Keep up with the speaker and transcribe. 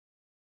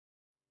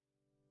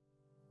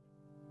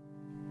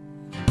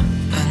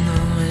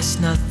it's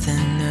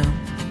nothing new,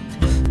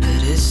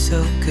 but it's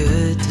so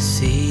good to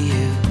see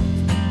you.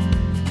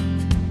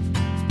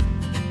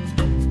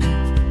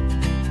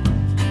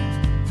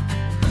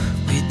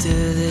 We do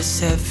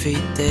this every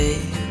day,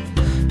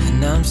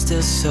 and I'm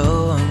still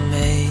so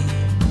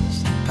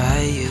amazed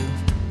by you.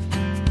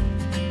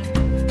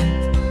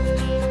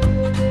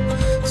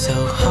 So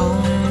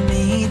hold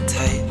me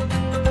tight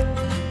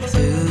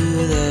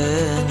through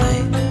the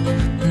night.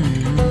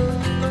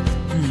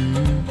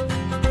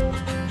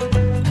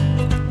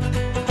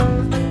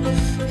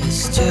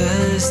 It's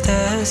just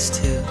us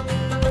two,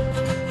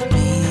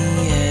 me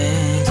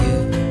and you.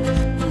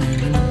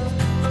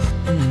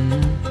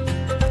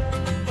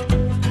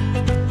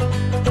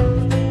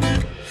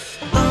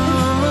 Oh,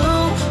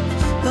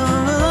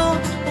 oh,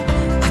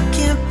 I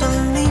can't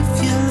believe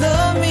you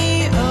love me.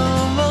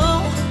 Oh,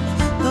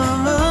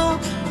 oh,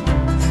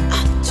 I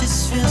just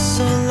feel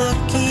so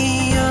lucky.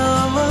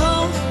 Oh,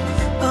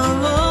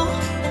 oh,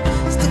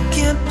 still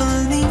can't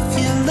believe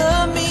you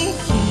love me.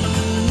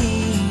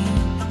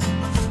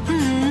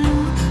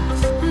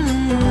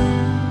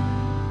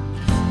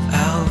 I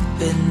hope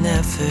it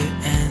never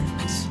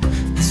ends,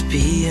 this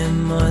being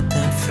more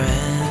than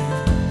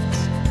friends,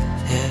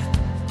 yeah.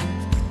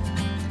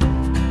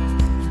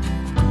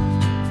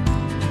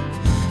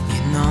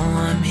 You know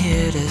I'm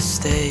here to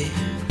stay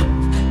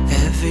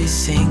every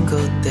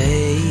single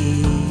day,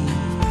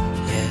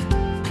 yeah.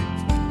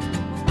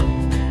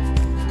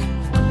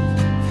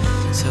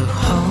 So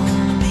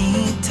hold me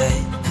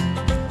tight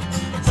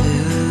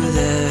through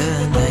the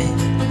night.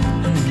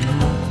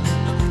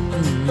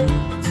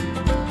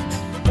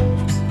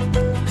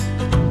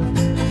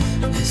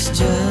 It's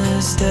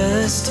just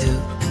us two,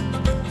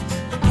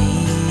 me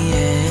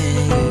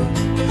and you.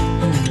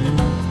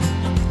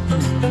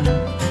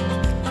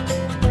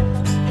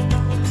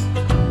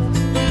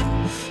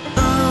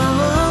 Oh,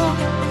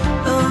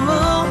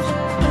 oh,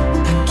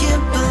 I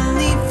can't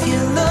believe you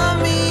love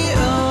me.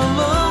 Oh,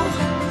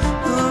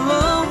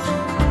 oh,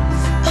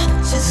 I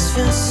just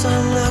feel so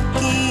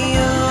lucky.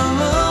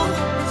 Oh,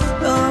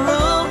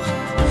 oh,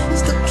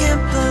 still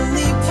can't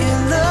believe you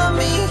love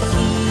me.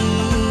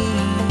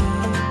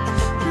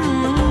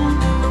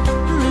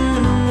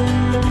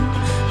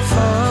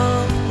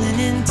 Falling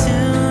into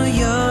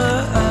your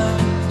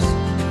arms,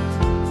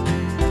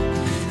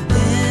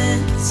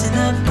 dancing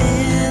up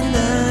in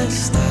the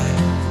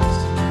stars.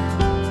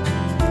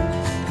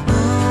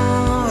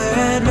 Nowhere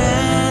I'd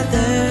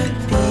rather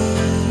be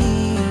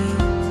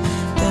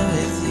than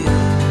with you.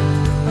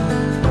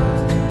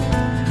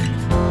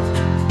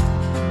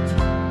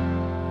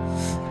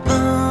 Oh,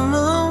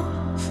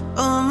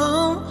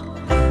 oh,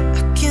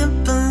 I can't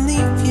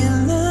believe you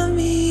love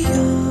me.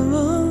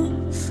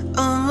 Oh,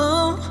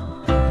 oh,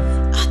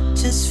 I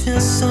just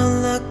feel so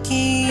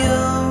lucky. Oh,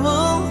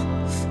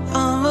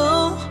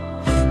 oh,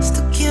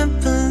 still can't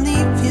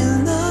believe you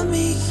love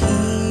me.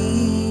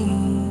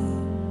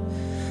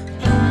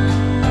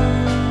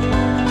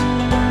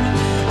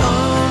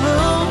 Oh,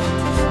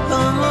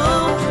 oh,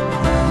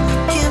 I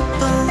can't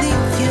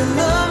believe you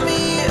love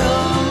me.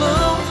 Oh,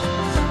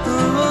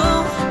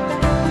 oh,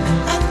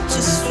 I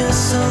just feel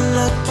so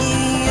lucky.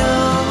 Oh,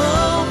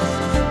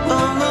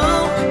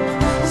 oh,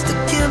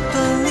 still can't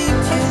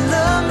believe you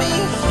love me.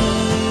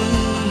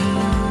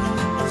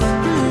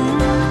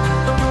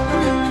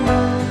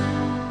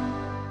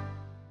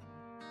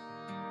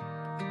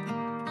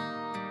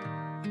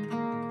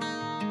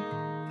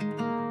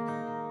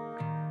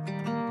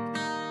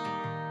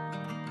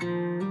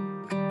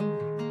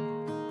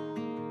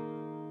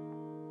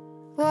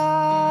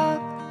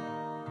 Walk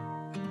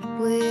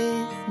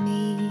with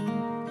me.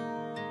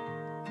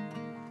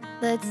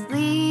 Let's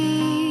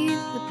leave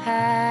the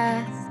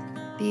past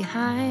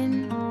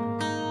behind.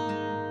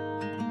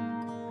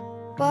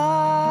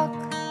 Walk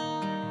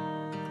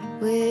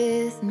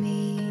with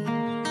me.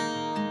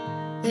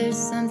 There's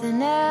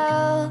something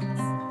else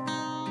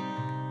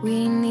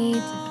we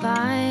need to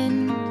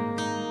find.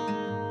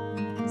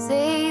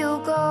 Say you'll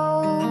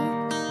go,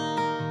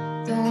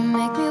 don't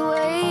make me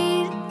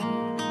wait.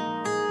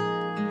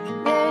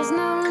 There's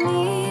no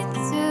need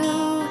to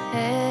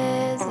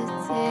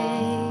hesitate.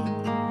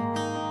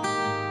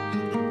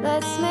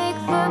 Let's make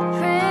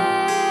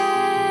footprints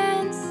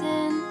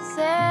in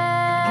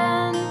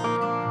sand.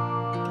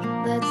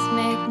 Let's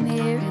make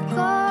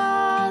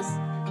miracles.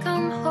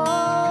 Come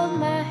hold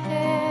my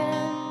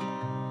hand.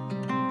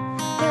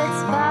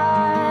 Let's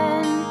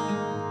find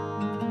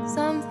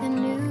something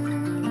new,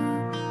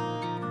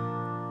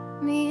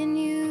 me and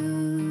you.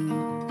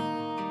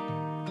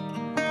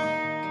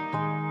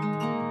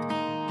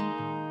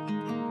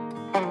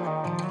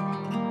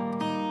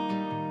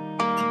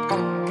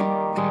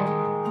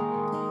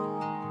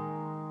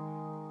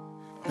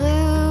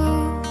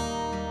 Blue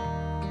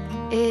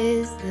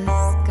is the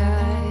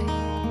sky,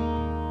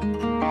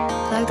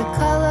 like the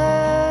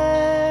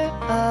color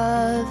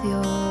of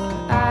your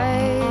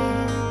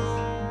eyes.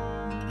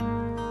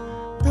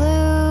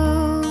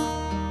 Blue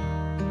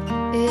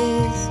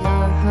is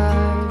your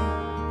heart.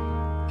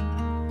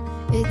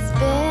 It's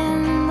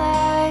been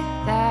like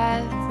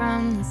that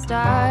from the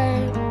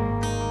start.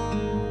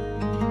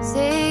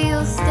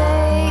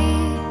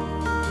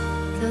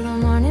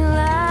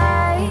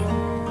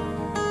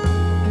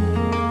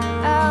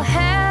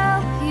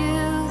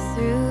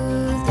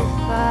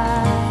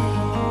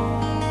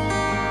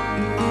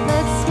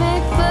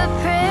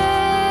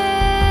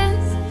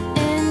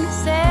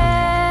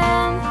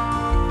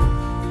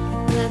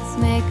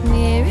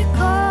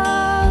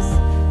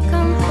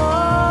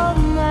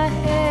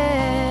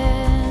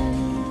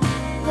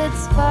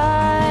 let's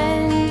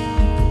find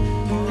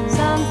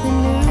something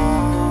new.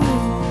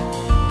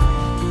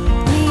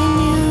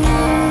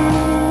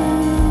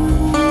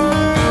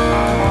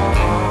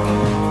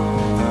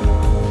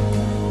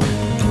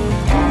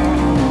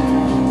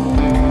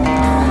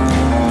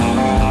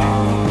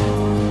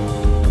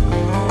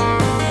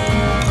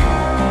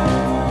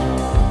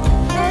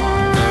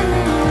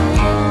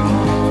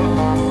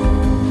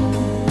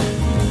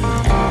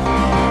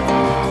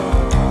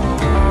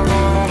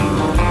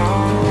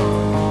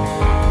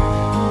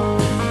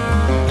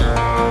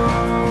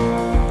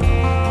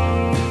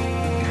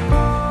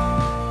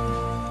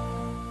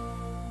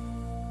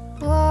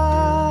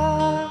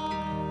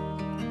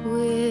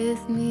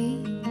 Me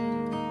and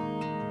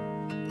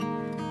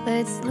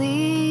let's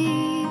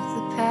leave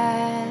the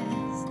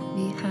past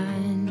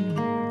behind.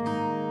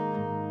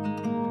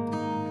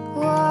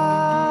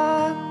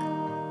 Walk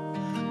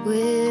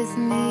with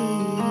me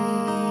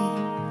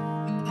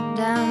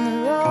down the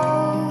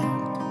road.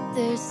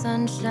 There's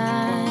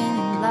sunshine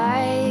and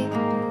light.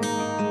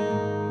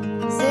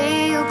 Say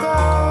you'll go,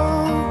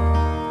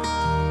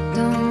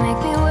 don't make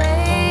me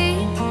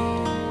wait.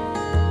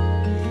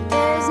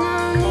 There's no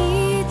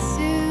need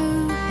to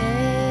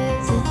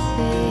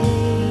hesitate.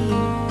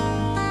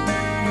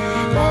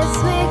 Let's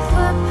make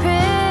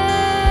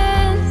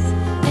footprints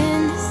in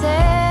the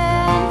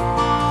sand.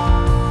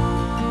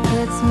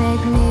 Let's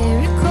make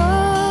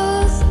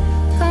miracles.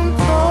 Come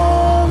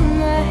hold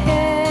my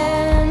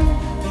hand.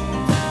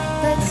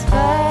 Let's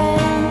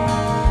find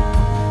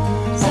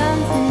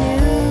something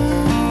new.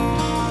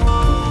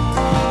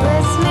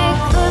 Let's make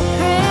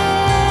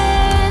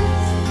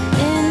footprints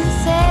in the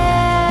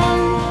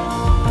sand.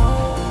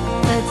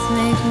 Let's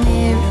make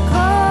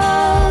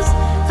miracles.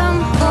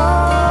 Come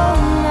hold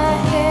my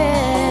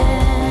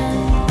hand.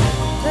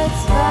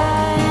 Let's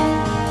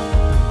find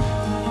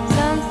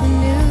something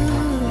new.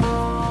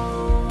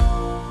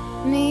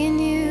 Me and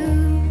you.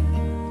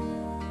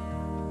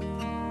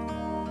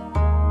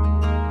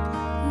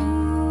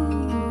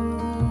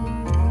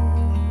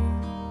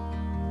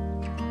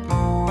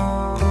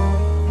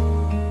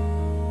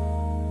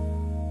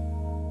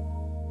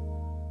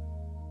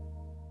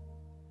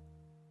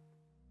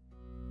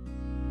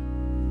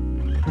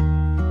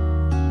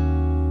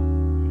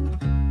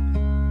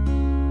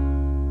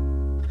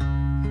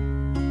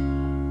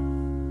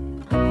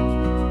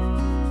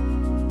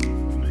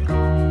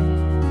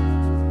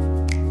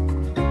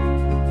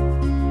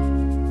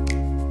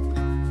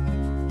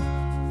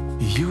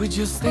 You were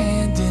just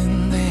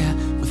standing there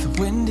with the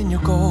wind in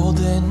your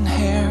golden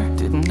hair.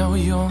 Didn't know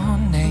your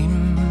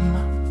name,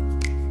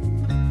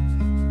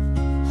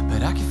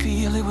 but I could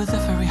feel it with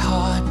every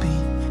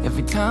heartbeat.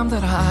 Every time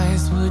that our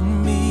eyes would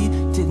meet.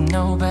 Didn't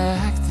know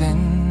back then.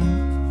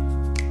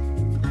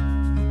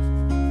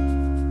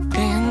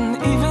 And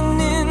even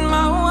in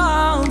my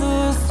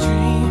wildest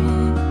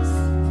dreams,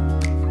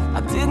 I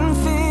didn't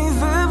think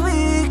that we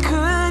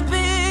could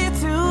be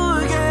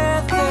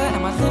together.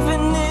 Am I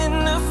living in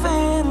a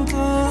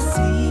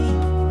fantasy,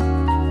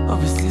 or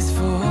is this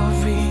for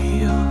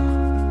real?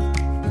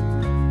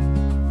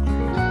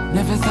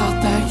 Never thought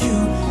that you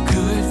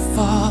could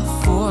fall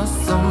for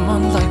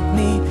someone like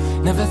me.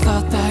 Never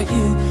thought that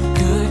you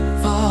could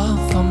fall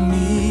for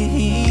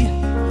me.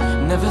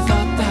 Never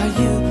thought that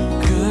you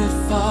could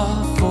fall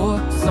for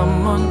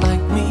someone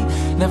like me.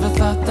 Never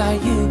thought that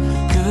you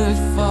could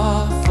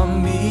fall for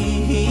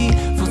me.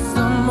 For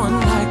someone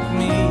like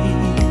me.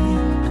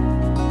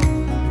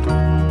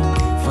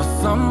 For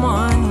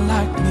someone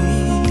like me.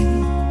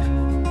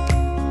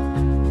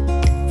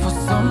 For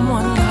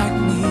someone like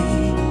me.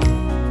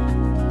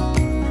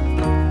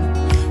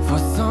 For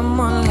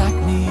someone like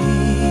me.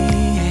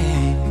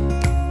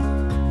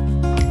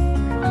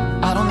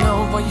 I don't know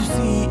what you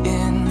see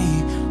in me.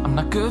 I'm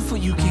not good for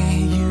you,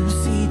 can't you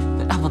see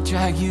that I will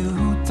drag you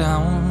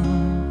down?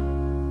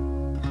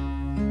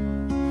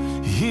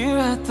 Here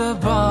at the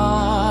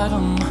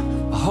bottom,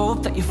 I hope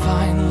that you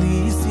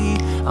finally see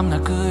I'm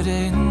not good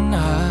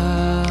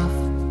enough.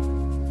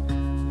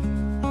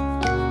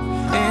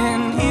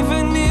 And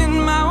even in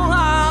my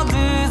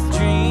wildest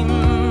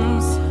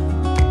dreams,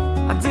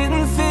 I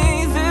didn't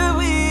think that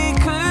we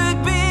could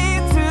be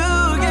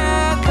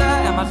together.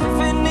 Am I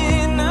living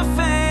in a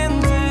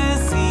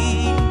fantasy,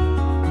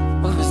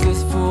 or is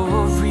this for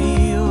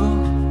real?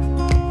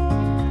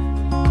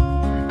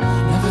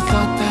 Never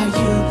thought that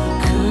you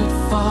could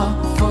fall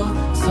for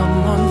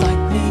someone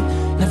like me.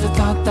 Never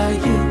thought that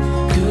you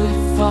could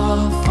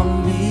fall for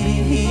me.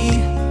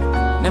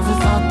 Never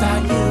thought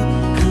that you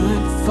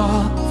could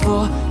fall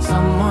for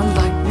someone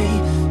like me.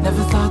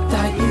 Never thought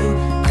that you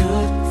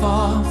could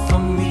fall for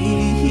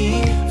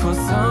me. For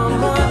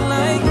someone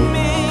like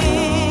me.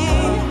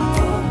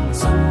 For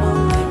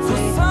someone like me. For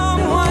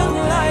someone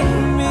like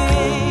me.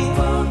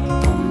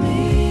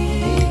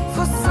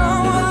 For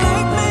someone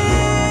like me.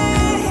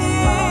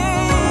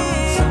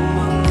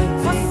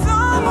 For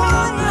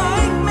someone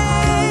like me.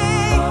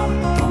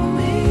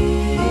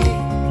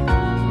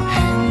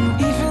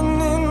 And even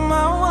in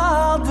my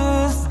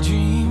wildest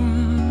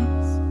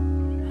dreams,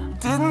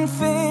 didn't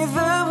think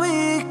that we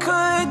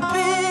could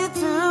be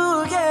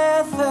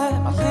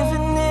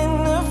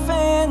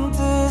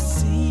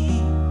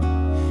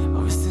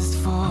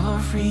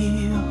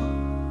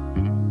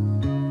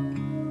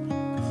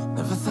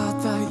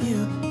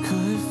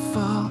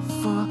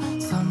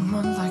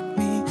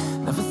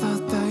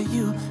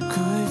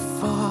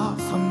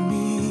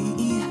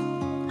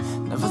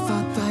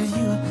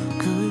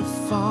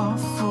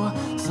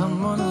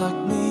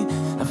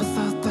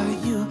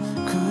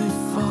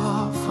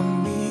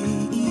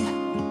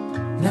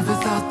Never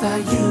thought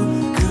that you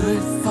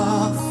could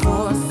fall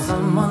for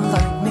someone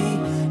like me.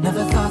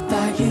 Never thought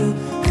that you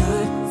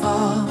could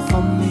fall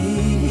for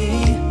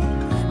me.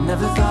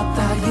 Never thought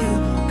that you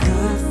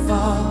could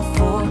fall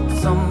for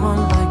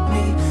someone like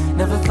me.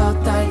 Never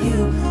thought that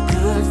you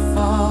could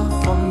fall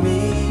for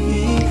me.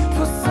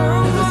 For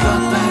someone. Never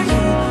thought that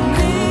you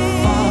could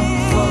fall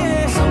for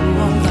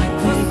someone like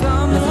me.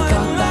 Never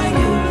thought that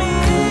you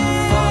could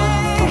fall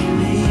for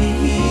me.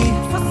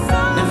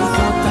 Never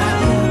thought that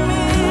you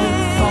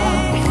could fall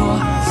for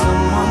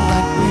someone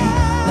like me.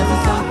 Never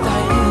thought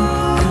that you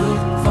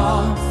could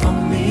fall for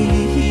me.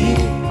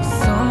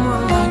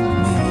 Someone like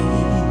me.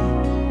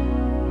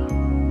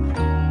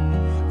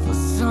 For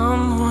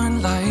someone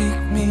like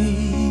me.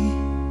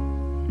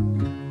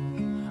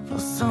 For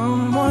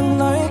someone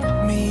like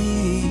me.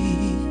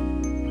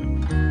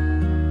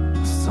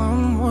 For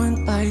someone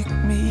like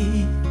me.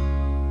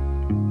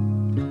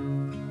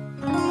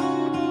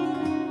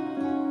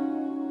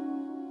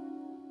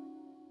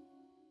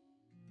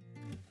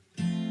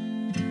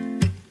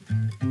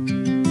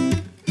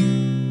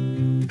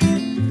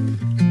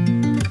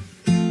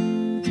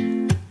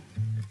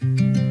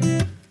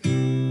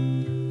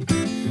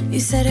 You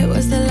said it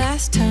was the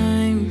last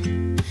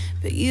time,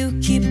 but you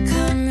keep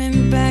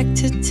coming back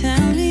to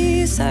tell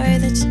me sorry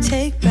that you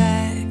take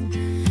back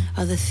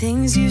all the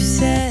things you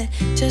said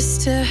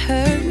just to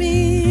hurt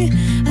me.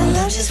 Our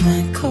love just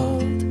went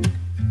cold,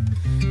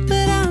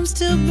 but I'm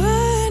still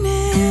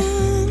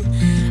burning.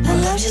 Our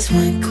love just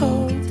went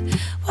cold.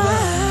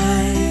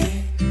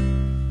 Why?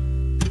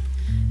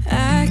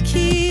 I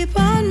keep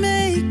on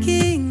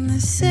making the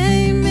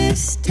same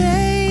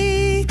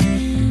mistake.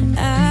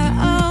 I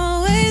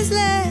always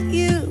let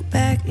you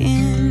back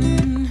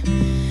in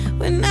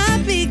when I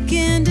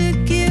begin to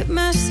get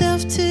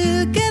myself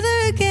together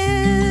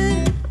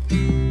again.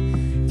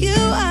 You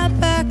are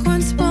back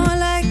once more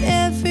like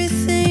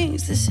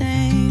everything's the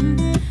same.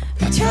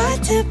 I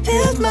tried to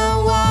build my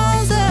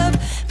walls up,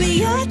 but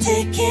you're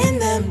taking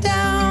them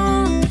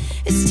down.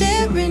 It's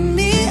tearing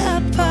me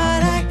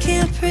apart, I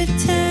can't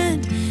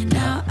pretend.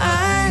 Now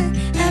I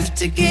have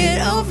to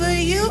get over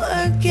you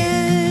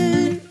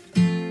again.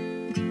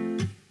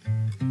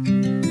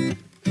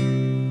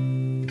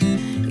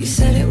 You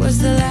said it was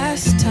the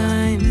last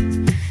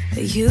time,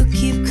 but you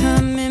keep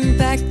coming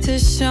back to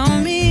show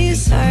me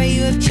sorry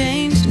you have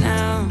changed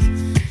now.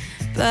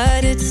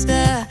 But it's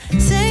the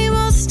same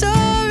old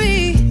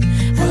story.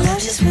 Our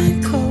love just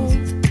went cold,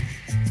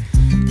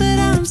 but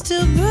I'm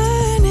still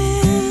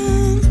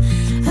burning.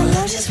 Our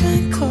love just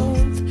went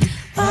cold.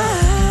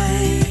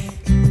 Why?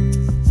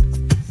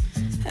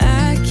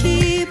 I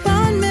keep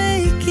on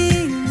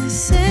making the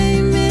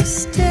same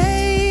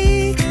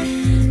mistake.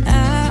 I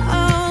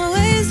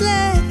always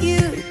let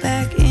you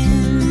back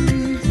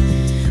in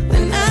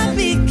when I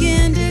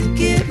begin to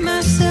get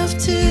myself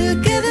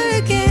together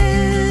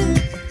again.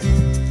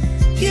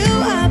 You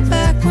are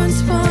back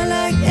once more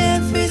like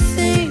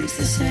everything's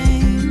the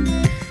same.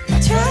 I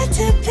tried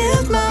to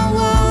build my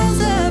walls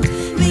up,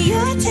 but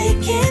you're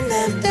taking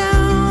them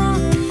down.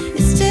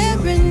 It's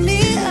tearing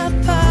me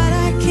apart,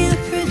 I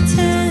can't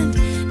pretend.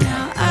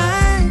 Now I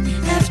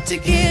have to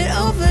get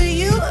over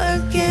you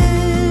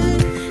again.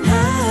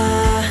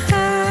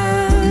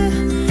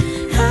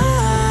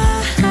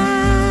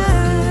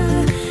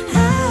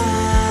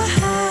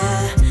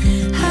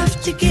 Have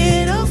to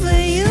get over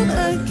you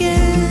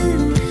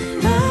again.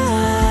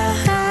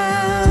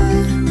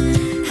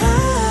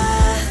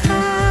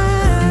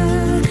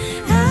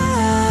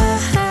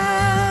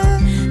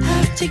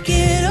 Have to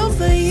get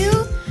over you.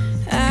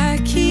 I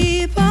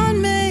keep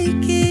on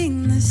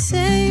making the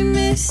same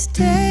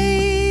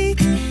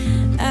mistake.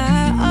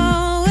 I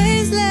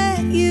always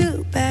let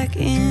you back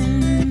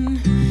in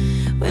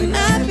when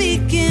I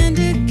begin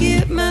to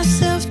get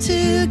myself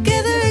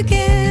together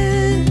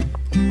again.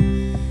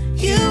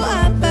 You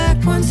are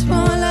back once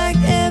more like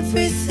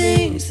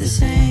everything's the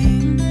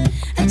same.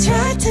 I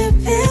tried to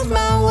build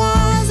my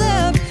walls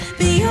up,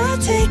 but you're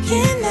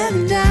taking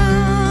them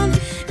down.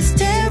 It's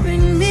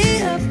tearing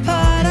me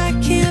apart, I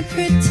can't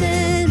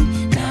pretend.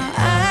 Now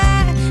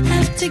I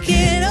have to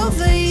get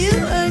over you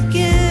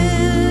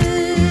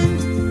again.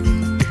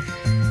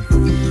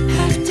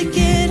 Have to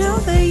get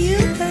over you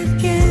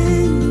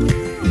again.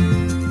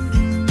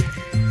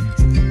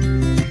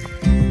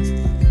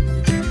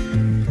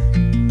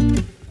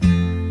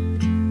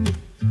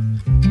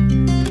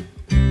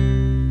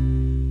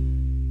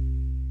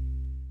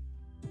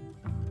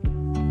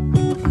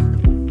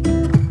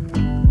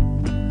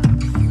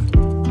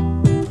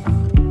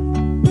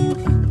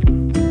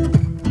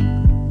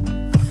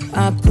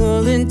 I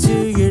pull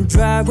into your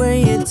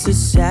driveway, it's a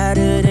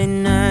Saturday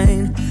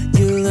night.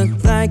 You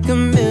look like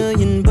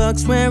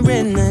 $1,000,000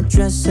 wearing that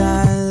dress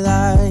I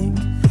like.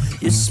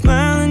 You're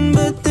smiling,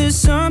 but there's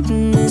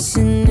something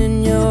missing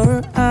in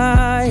your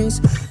eyes.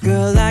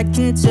 Girl, I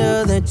can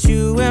tell that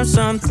you have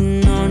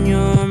something on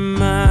your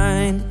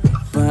mind.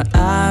 But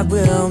I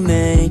will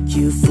make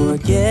you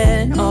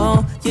forget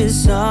all your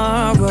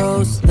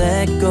sorrows.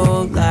 Let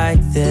go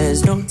like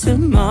there's no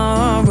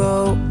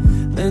tomorrow.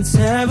 Let Let's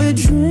have a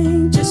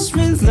drink, just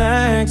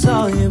relax,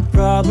 all your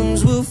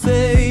problems will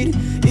fade.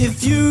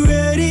 If you're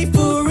ready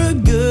for a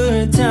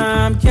good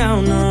time,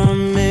 count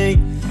on me.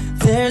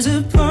 There's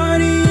a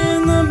party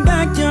in the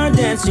backyard,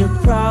 dance your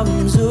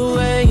problems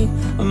away.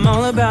 I'm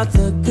all about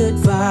the good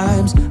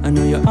vibes, I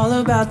know you're all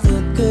about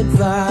the good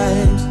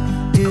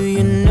vibes. Do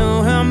you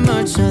know how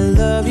much I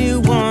love you,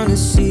 wanna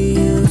see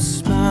you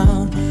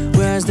smile?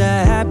 Where's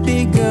that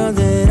happy girl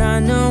that I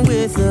know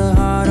with a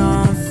heart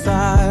on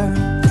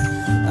fire?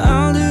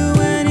 I'll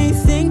do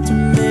anything to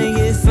make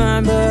it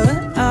fine,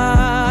 but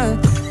I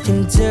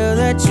can tell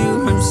that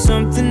you have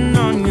something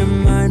on your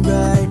mind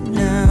right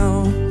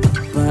now.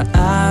 But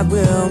I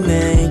will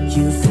make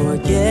you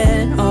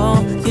forget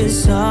all your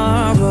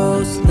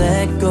sorrows.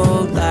 Let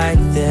go like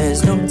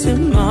there's no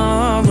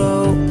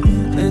tomorrow.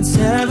 Let's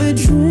have a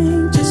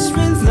drink, just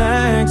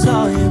relax,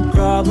 all your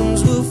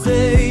problems will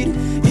fade.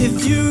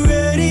 If you're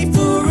ready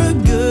for a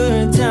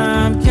good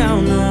time,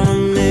 count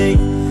on me.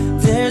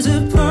 There's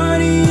a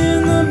party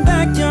in the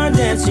backyard,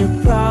 dance your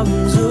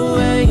problems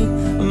away.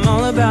 I'm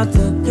all about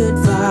the good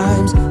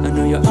vibes, I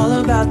know you're all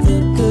about the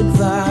good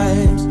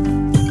vibes.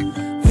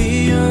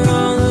 We are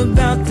all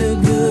about the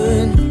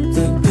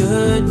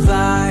good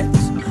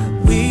vibes.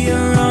 We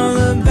are all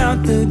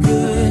about the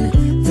good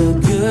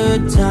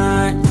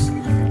times.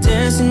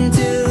 Dance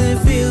until it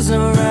feels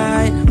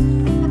alright,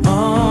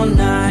 all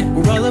night.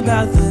 We're all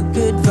about the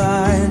good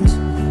vibes,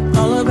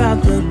 all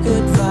about the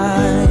good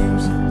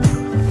vibes.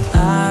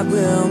 I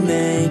will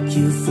make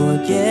you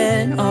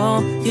forget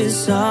all your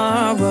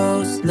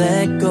sorrows.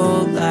 Let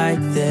go like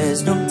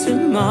there's no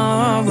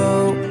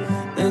tomorrow.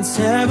 Let's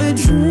have a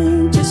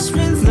drink, just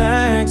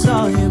relax,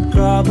 all your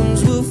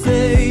problems will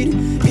fade.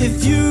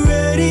 If you're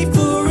ready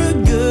for a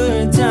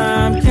good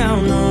time,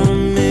 count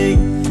on me.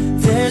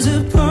 There's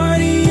a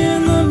party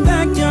in the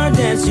backyard,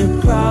 dance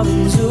your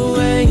problems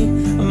away.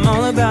 I'm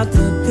all about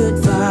the good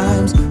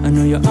vibes, I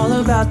know you're all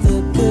about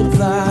the good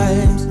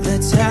vibes.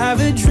 Let's have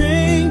a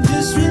drink,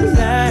 just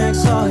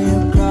relax, all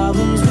your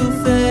problems will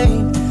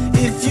fade.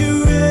 If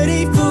you're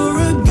ready for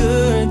a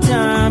good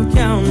time,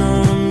 count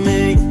on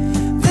me.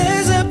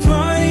 There's a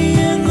party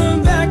in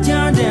the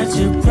backyard, dance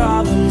your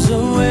problems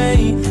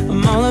away.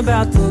 I'm all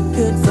about the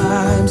good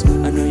vibes,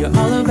 I know you're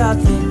all about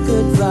the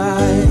good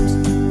vibes.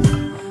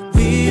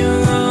 We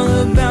are all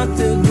about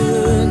the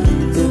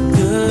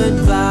good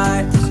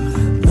vibes.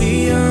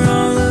 We are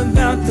all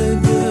about the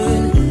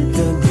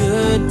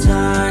good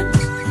times.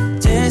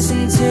 Dance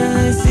until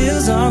it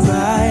feels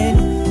alright,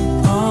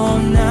 all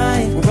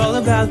night. We're all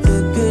about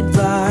the good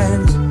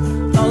vibes,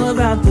 all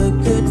about the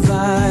good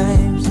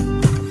vibes.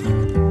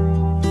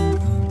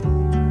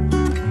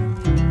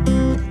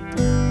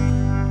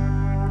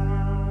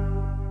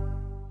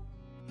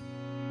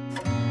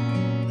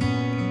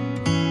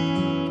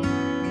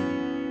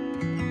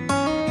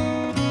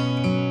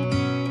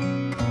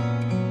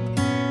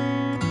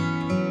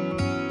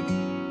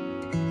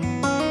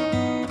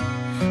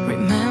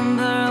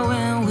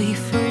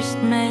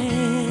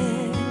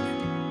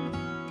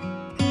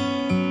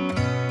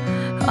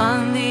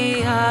 On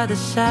the other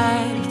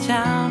side of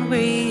town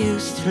where you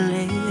used to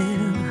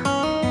live,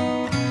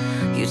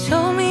 you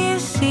told me a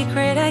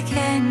secret I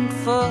can't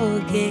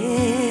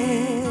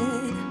forget.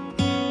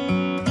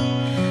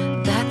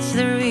 That's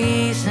the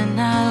reason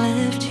I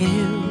left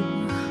you.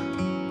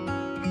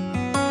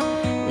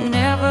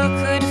 Never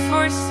could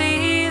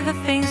foresee the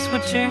things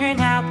would turn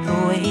out the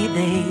way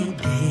they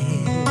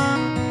did.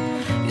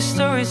 Your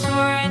stories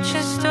weren't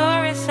just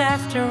stories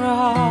after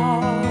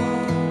all.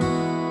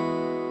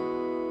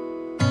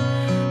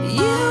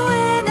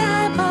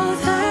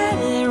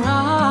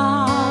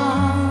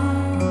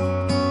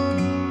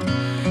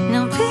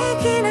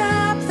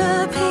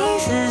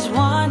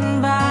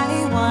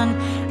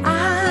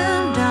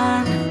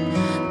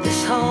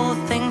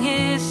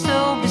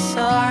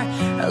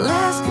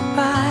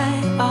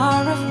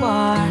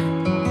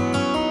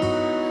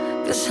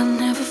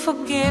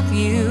 Forgive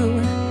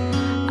you,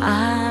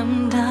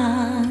 I'm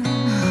done.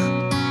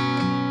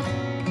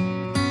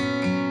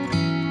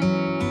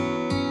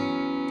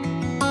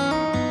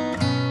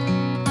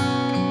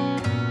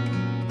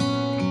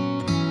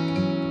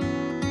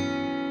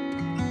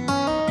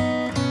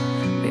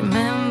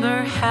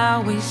 Remember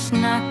how we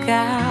snuck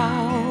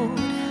out?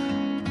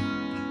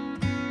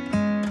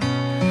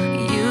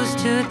 Used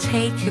to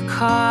take your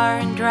car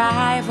and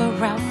drive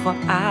around for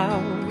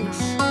hours.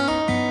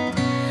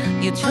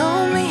 You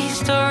told me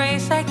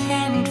stories I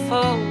can't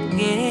forget,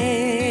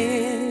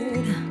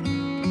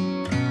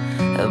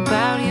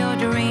 about your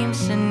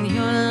dreams and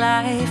your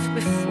life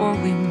before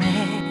we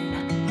met.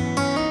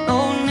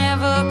 Oh,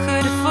 never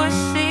could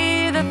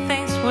foresee that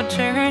things would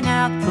turn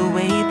out the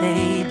way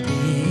they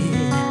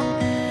did.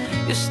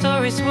 Your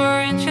stories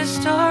weren't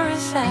just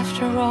stories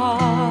after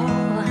all.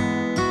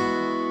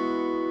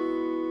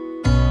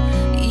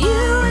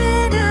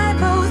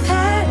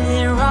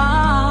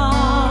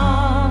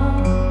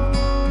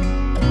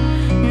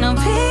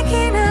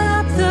 Picking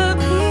up the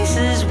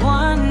pieces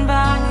one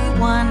by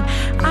one,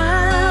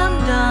 I'm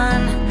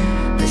done.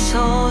 This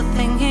whole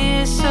thing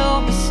is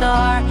so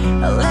bizarre.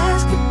 I'll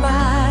ask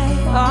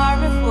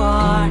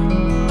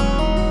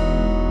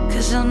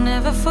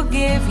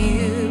forgive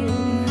you.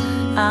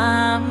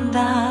 I'm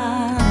done.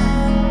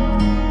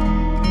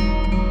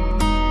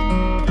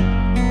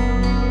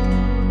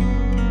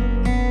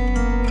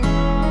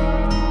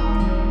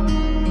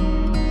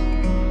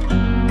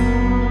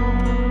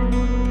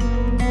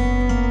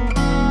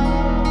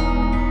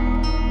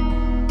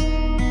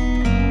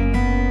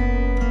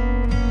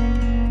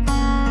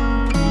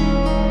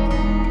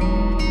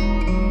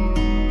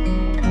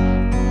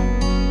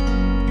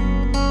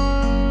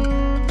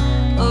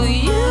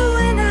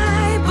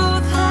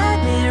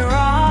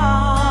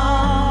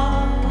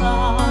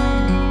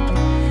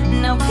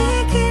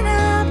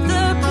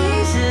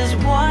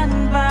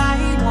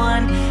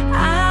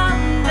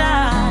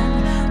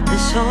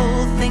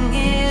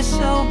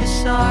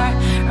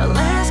 Our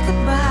last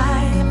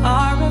goodbye,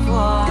 au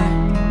revoir.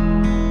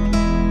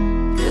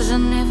 'Cause I'll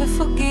never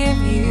forgive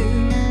you.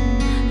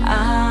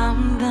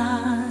 I'm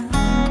done.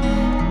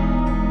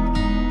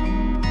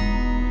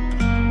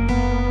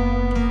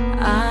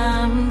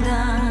 I'm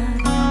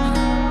done.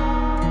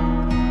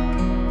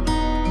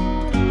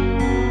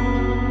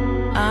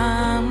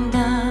 I'm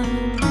done.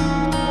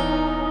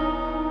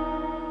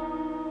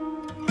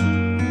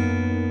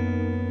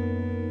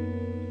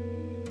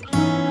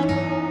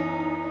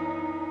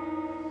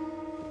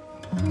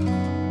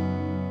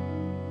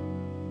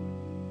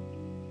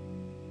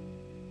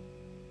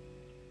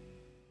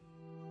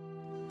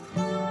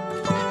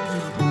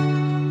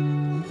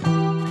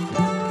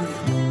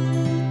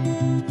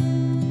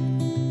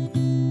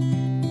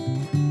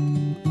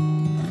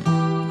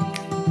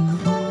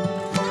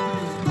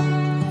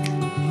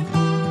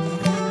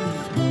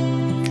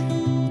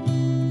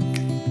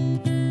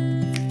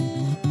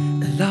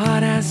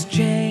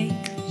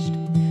 Changed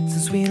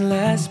since we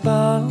last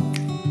spoke.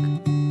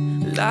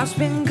 Life's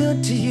been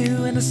good to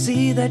you, and I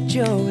see that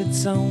you're with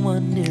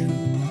someone new.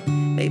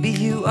 Maybe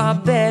you are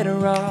better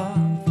off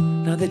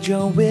now that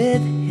you're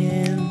with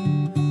him.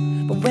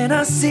 But when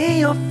I see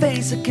your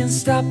face, I can't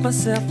stop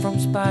myself from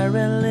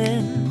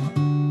spiraling.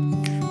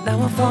 Now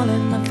I'm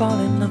falling, I'm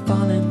falling, I'm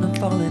falling, I'm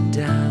falling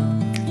down.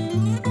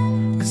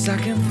 'Cause I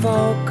can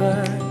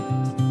focus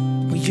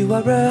when you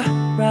are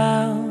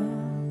around.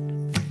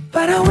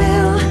 But I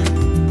will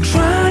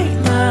try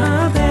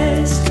my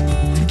best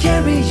to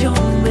carry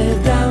on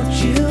without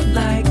you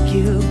like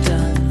you've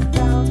done.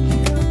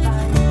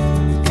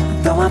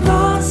 Though I'm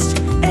lost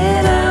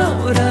and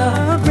out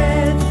of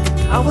breath,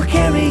 I will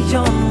carry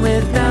on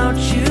without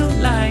you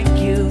like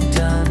you've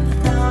done.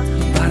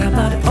 But I'm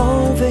not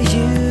over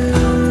you.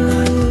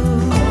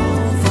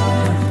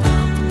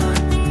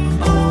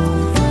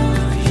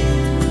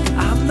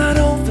 I'm not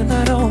over,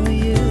 not over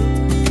you.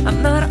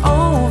 I'm not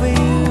over you.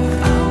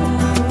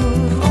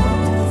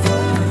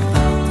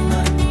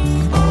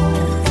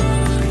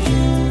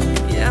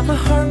 My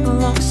heart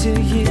belongs to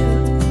you.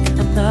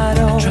 I'm not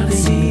over. I'm trying to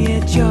see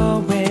it your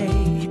way,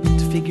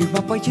 to figure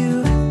out why you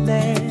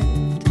left.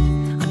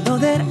 I know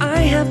that I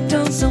have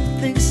done some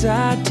things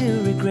I do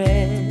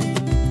regret,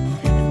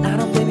 and I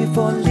don't blame you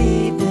for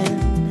leaving.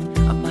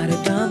 I might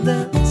have done the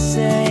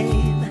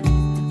same,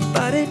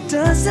 but it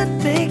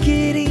doesn't make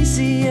it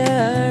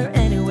easier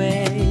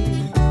anyway.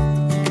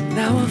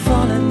 Now I'm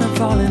falling, I'm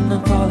falling,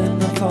 I'm falling,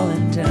 I'm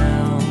falling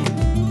down.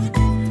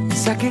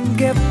 I can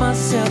get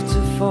myself to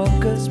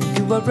focus when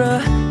you are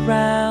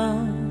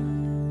around.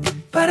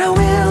 But I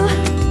will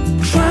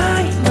try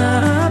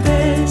my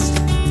best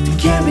to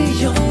carry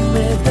on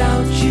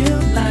without you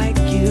like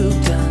you've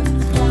done.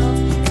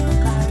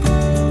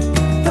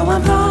 Though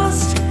I'm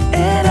lost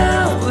and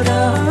out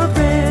of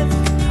breath,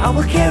 I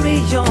will carry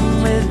on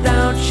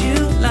without you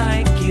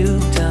like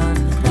you've done.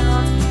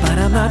 But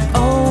I'm not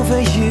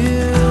over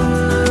you.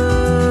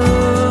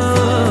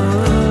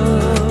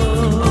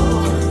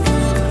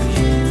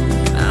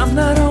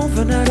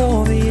 Not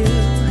over you.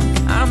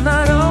 I'm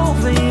not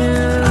over you.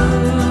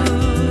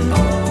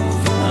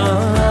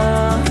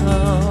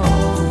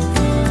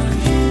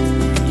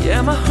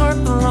 Yeah, my heart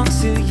belongs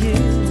to you,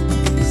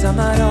 'cause I'm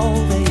not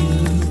over you.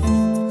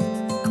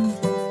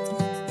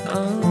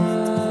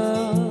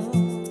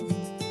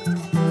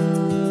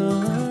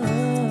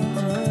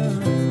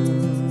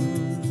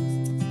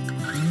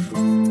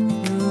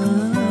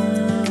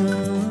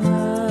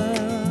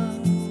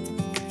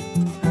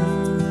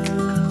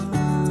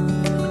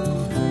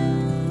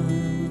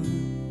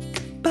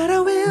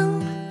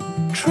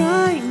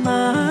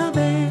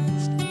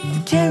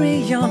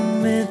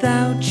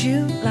 Without you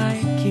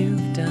like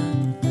you've done.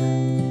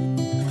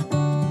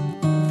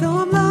 Though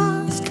I'm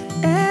lost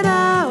and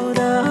out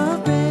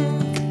of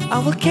breath, I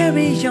will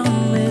carry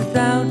on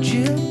without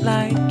you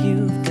like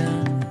you've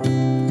done.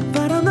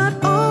 But I'm not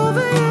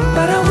over you.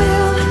 But I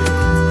will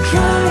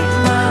try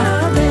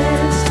my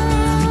best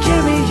to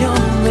carry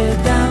on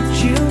without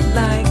you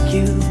like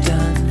you've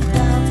done.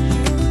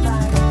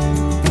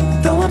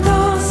 Though I'm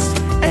lost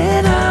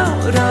and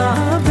out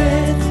of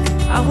breath,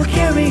 I will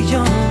carry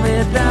on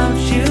without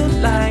you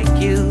like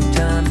you've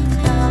done.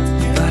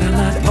 But I'm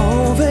not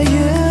over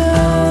you.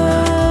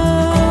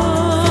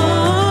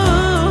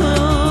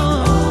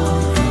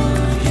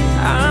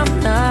 I'm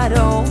not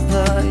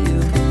over you.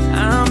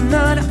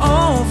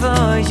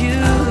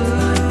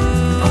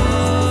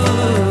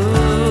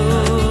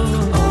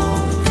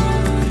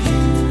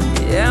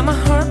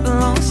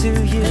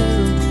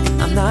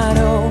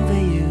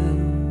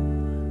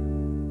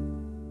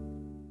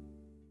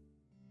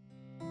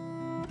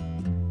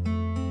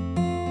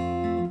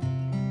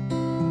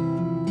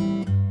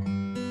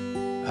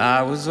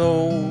 I was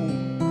old,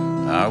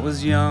 I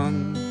was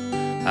young,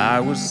 I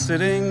was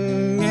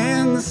sitting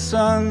in the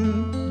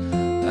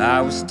sun.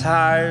 I was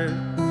tired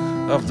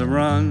of the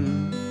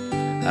run,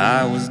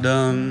 I was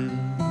done.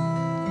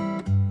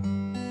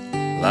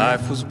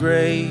 Life was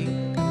great,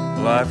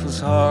 life was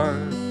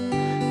hard,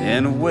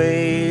 in a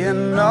way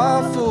an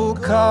awful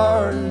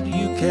card.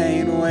 You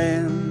can't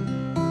win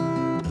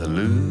the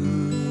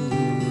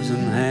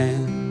losing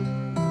hand.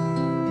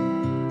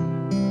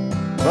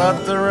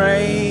 But the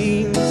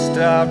rain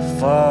stopped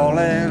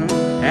falling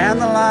and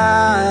the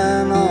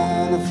line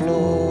on the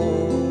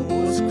floor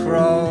was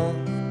crossed,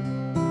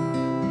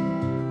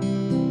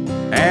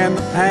 and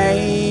the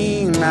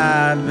pain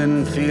I'd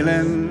been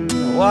feeling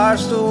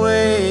washed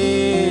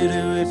away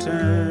to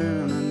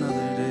return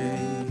another day.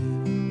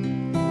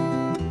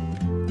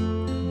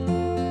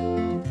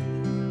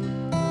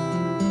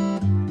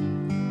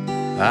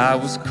 I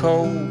was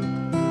cold,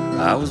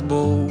 I was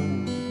bold,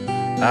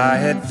 I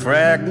had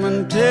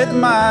fragmented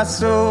my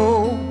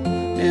soul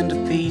into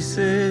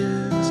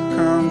pieces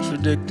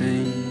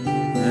contradicting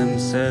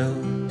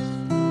themselves.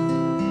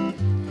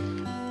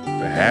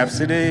 Perhaps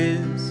it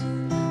is,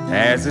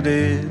 as it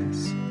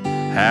is,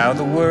 how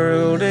the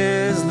world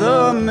is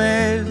the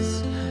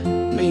mess,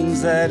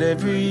 means that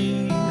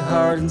every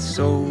heart and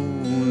soul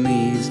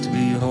needs to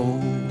be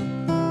whole.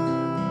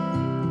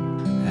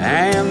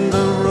 And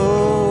the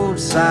road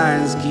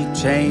signs keep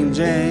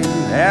changing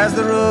as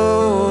the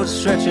road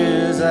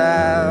stretches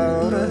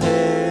out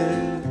ahead,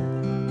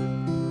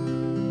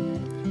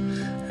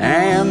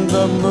 and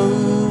the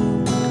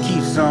mood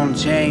keeps on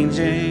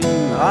changing.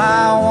 All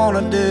I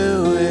wanna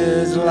do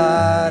is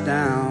lie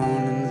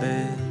down in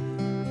bed.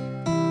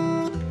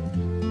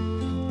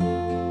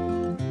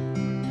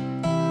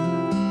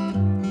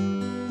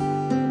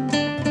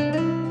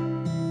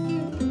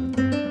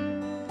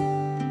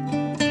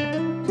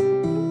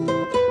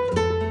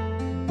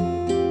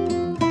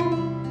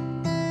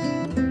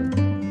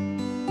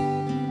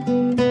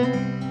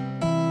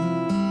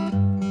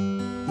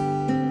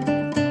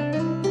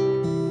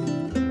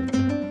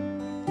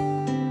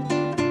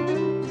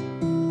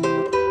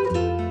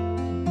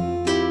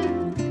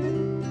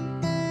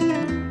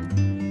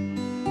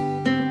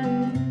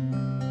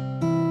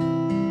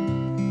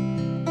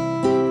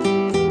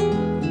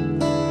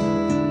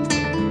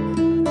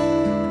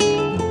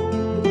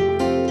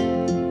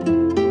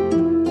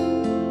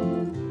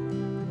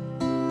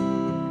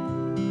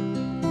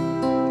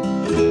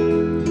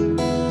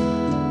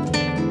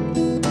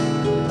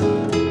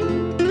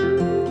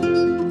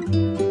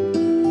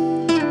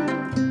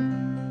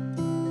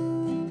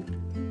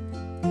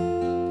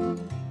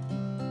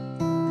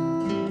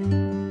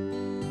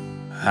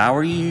 How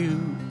are you?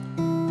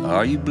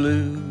 Are you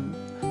blue?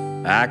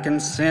 I can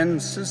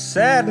sense a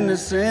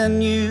sadness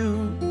in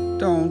you.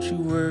 Don't you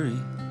worry,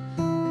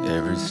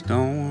 every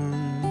storm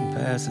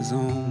passes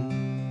on.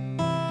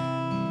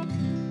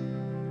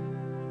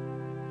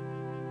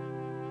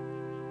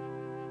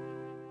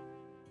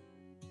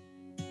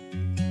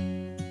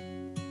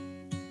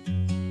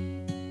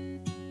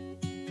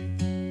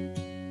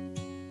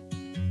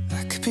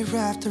 I could be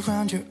wrapped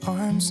around your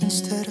arms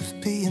instead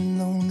of being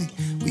lonely.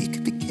 We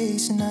could be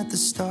gazing at the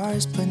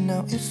stars, but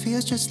now it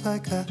feels just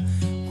like I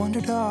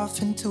wandered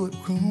off into a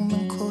room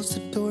and closed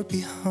the door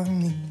behind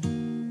me.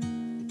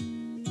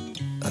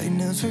 I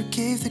never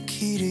gave the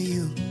key to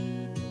you,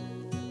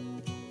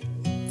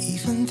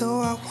 even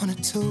though I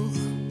wanted to.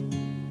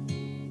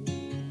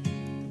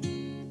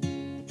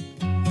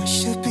 I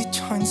should be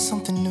trying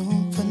something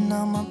new, but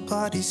now my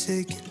body's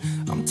aching.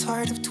 I'm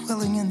tired of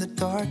dwelling in the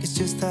dark, it's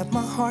just that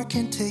my heart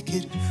can't take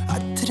it. I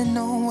didn't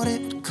know what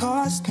it would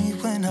cost me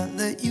when I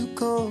let you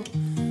go.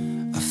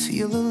 I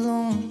feel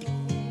alone,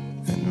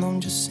 and I'm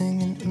just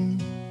singing,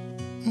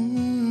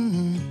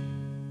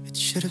 It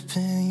should have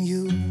been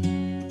you.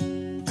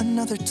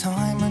 Another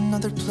time,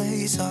 another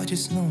place, I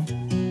just know.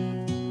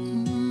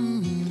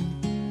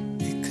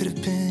 It could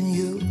have been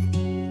you.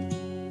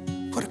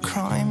 What a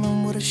crime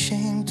and what a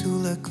shame to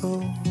let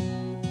go.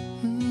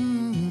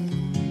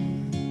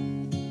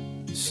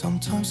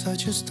 Sometimes I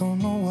just don't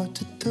know what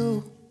to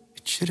do.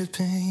 It should have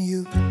been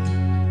you.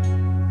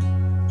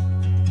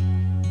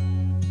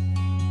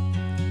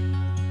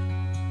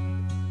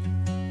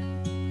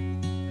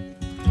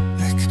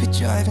 I could be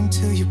driving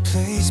to your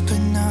place, but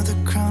now the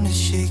ground is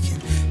shaking.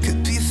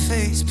 Could be a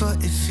phase,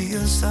 but it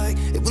feels like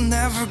it will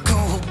never go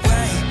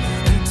away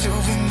until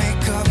we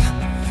make up.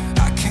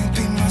 I can't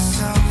be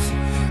myself.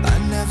 I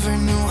never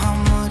knew how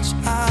much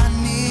I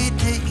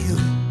needed you.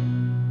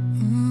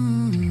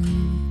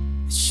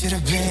 It should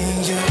have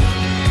been you.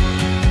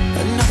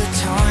 Another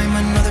time,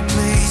 another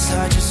place,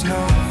 I just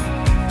know.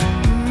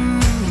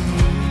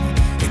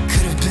 It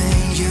could have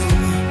been you.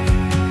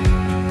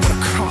 What a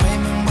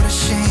crime and what a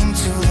shame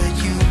to let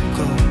you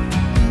go.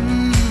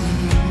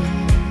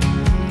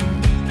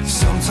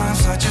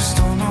 Sometimes I just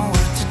don't know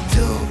what to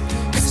do,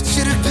 'cause it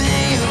should have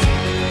been you.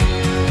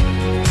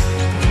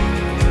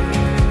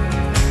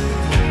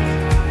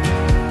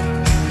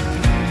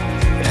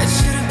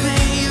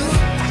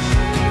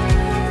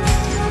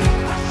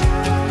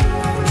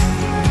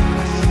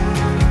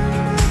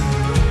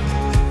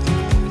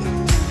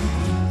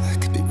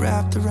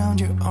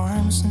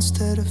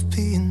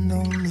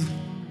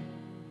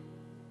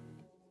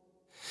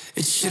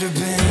 should have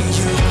been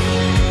you.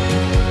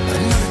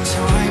 Another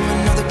time,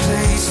 another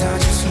place, I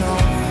just know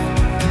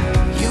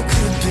you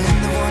could have been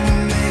the one who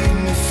made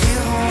me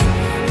feel home.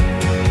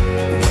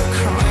 What a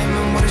crime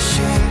and what a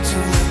shame to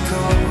let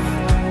go.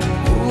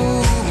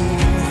 Ooh,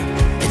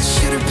 it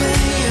should have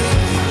been you.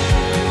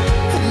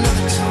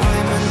 Another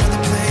time,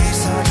 another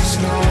place, I just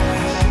know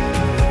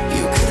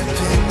you could have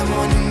been the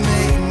one who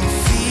made me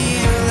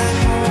feel at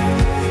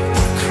home.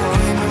 What a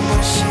crime and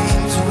what a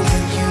shame to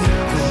let you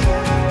go.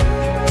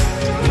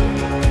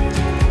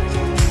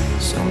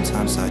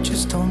 Sometimes I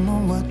just don't know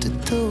what to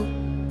do.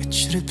 It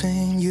should have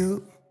been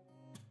you.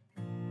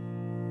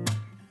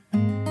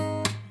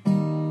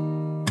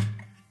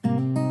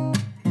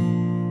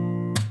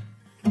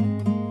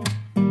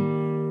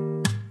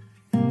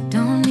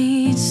 Don't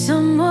need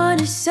someone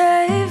to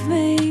save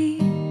me,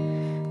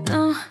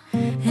 no,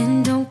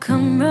 and don't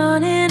come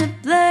running to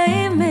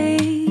blame me.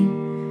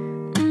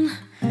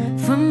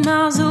 From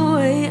miles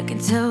away I can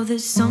tell that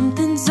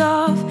something's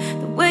off.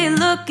 The way you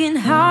look and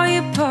how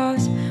you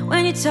pause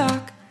when you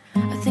talk,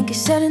 I think I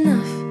said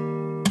enough.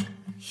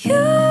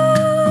 You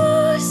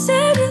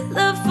said your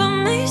love for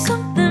me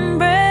something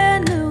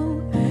brand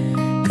new.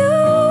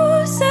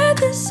 You said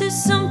this is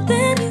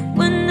something you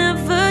would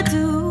never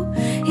do.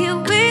 Here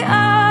we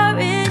are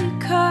in your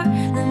car,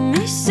 let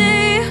me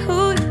see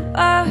who you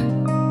are,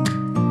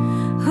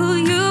 who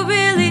you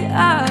really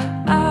are,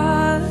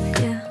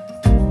 yeah.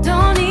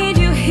 Don't need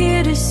you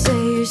here to say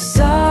you're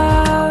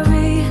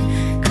sorry,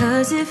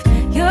 'cause if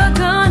you're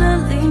gonna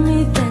leave me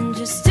then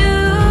just do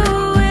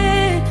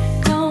it.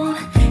 Don't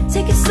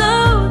take it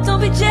slow,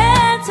 don't be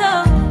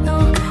gentle, no,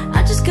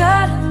 I just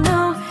gotta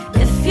know.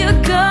 If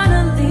you're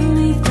gonna leave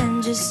me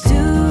then just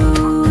do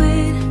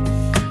it.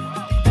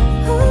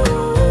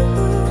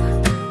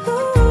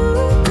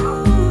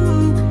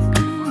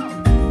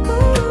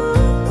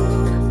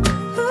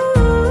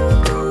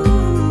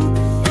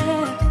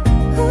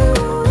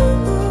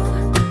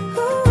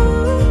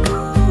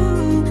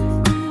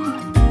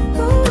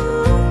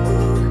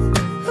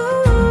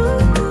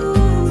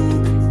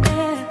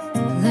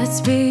 Let's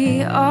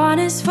be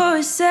honest for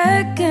a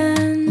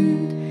second,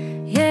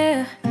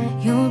 yeah.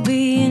 You're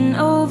being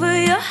over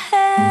your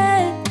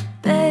head,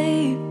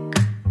 babe,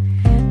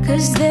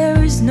 'cause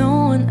there is no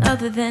one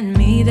other than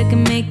me that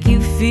can make you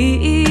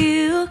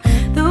feel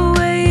the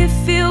way you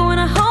feel when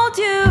I hold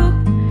you.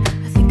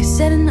 I think I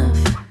said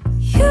enough.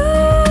 You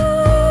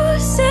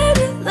said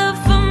your love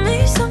for me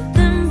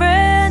something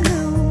brand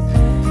new.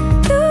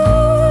 You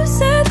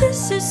said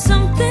this is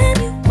something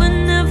you would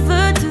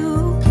never do.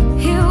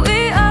 Here we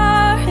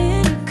are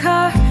in your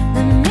car,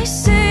 let me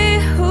see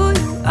who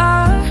you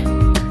are,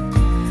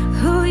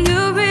 who you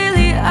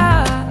really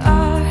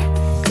are,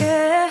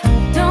 yeah.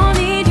 Don't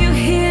need you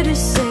here to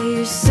say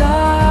you're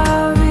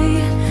sorry,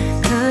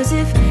 'cause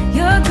if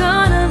you're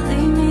gonna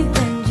leave me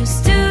then just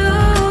do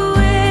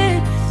it.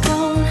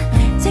 Don't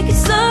take it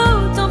slow,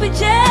 don't be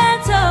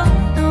gentle,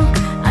 no,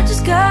 I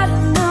just gotta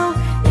know.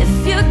 If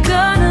you're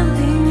gonna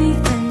leave me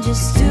then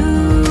just do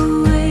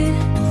it.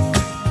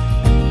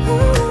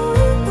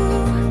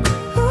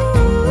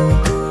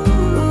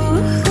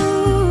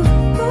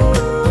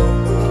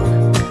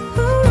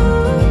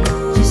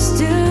 Just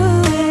do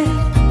it.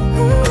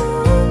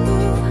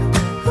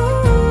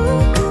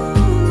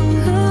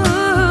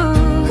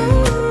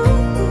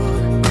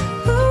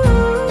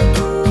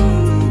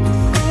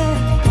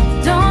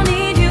 Don't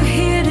need you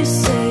here to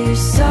say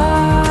you're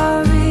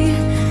sorry,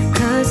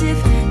 'cause if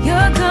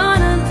you're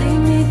gonna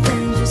leave me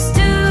then just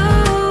do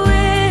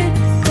it.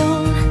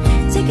 Don't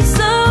take it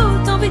slow,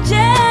 don't be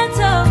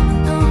gentle,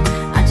 no,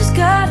 I just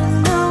gotta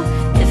know.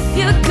 If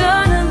you're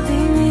gonna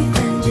leave me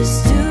then just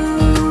do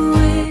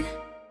it.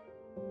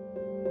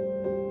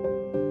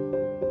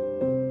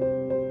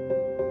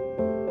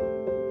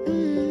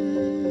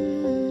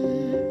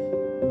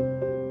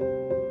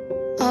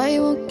 I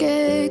won't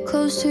get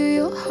close to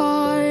your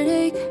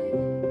heartache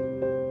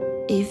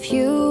if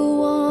you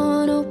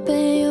won't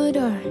open your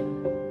door.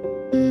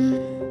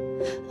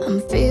 I'm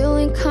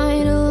feeling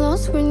kinda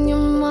lost when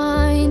your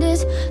mind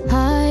is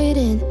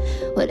hiding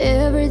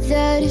whatever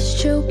that is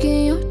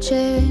choking your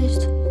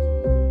chest.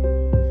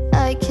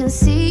 I can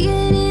see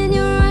it in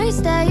your eyes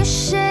that you're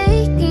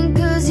shaking,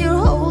 'cause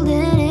you're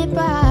holding it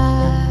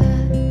back.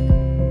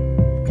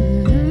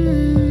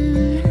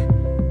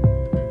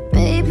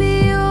 Maybe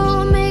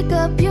you'll make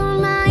up your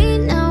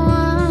mind, now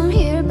I'm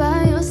here by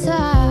your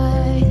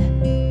side.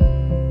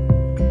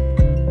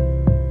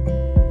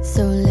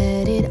 So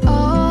let it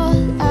all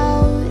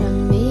out of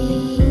me,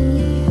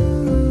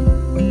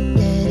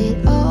 let it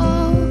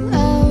all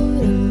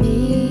out of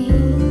me.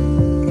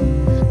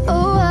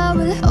 Oh, I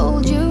will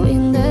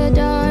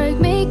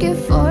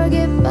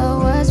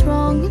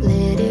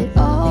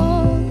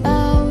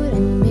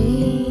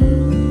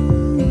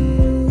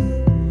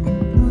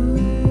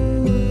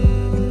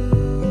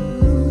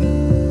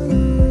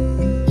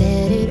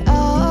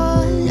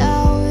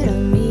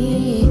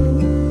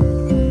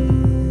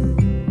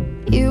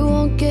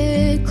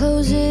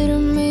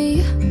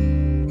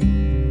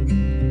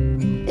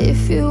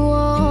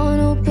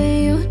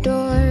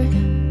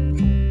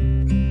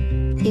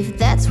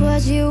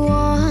what you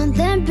want,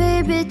 then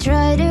baby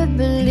try to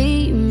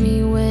believe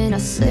me when I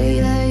say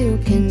that you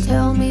can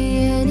tell me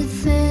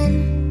anything.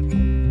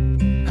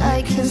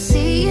 I can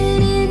see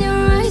it in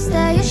your eyes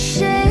that you're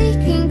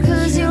shaking,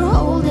 'cause you're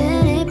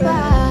holding it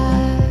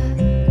back.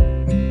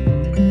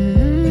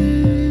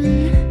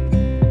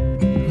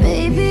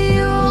 Maybe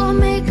you'll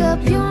make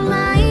up your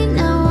mind,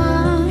 now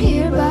I'm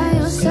here by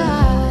your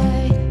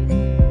side.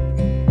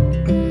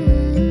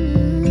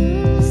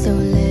 So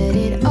let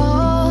it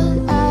all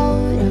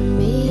out of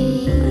me.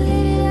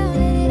 Let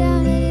it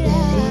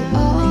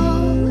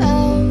all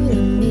out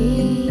of me.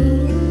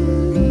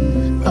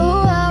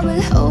 Oh, I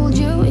will hold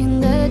you in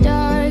the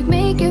dark,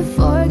 make you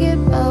forget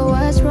about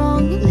what's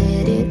wrong.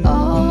 Let it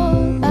all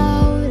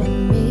out of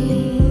me.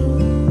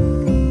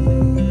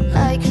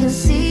 I can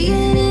see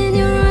it in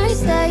your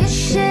eyes that you're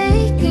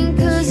shaking,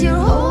 'cause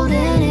you're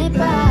holding it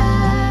back.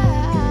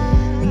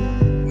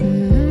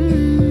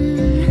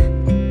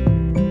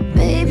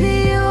 Maybe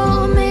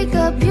you'll make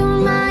up your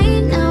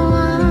mind, now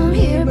I'm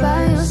here by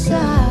your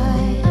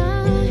side.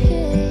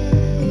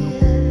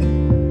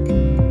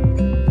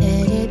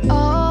 Let it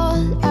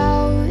all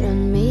out of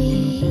me.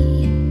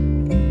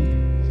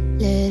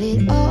 Let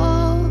it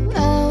all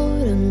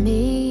out of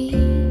me.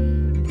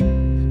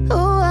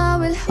 Oh, I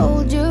will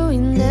hold you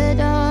in the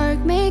dark,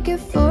 make you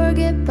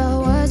forget about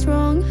what's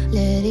wrong.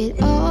 Let it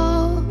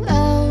all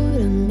out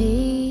of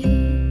me.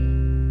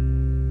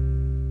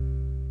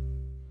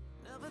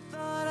 Never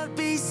thought I'd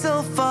be so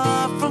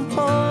far from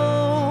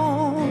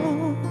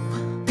home.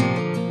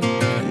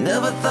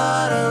 Never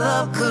thought our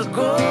love could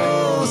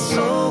grow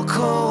so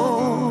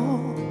cold.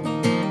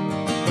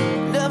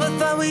 Never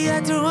thought we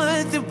had to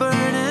run through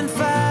burning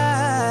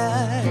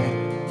fire.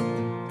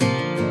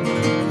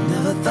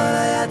 Never thought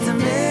I had to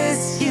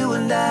miss you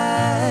and I.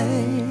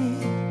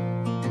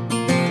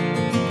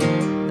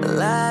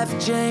 Life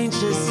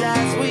changes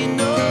as we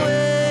know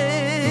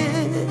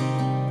it.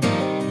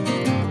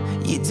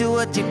 You do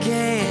what you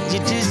can, you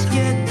just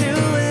get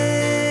through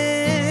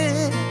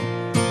it.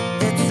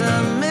 It's a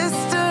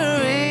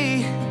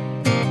mystery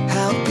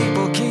how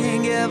people can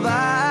get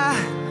by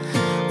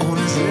on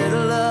as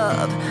little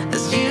love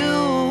as you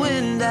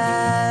and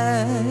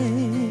I.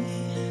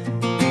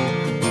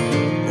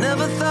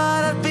 Never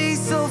thought I'd be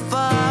so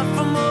far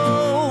from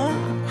home.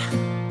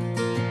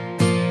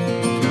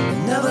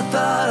 Never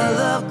thought our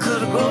love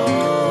could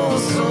grow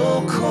so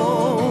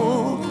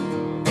cold.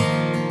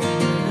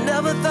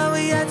 Never thought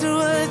we had to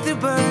run through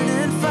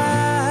burning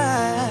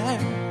fire.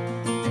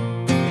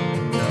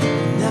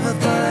 Never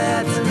thought I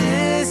had to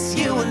miss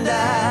you and I.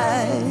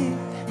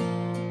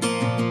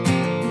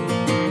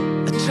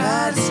 I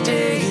tried to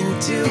stay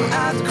until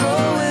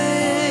outgrow it.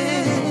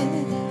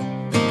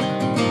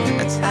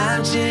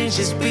 Time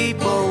changes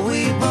people,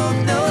 we both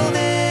know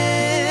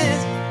this.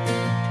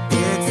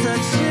 It's a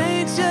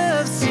change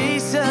of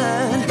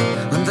season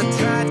when the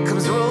tide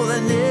comes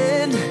rolling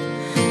in,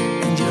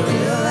 and you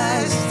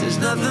realize there's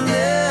nothing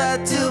there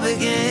to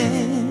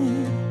begin.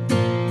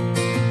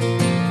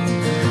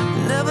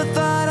 Never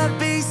thought I'd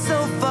be so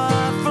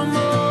far from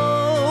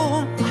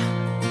home.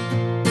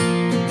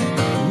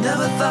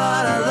 Never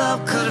thought our love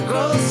could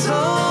grow so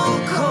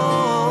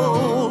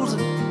cold.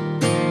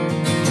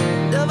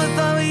 Never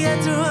thought we had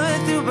to run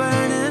through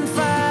burning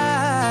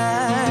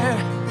fire.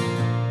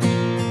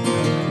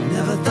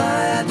 Never thought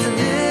I had to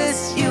miss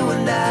you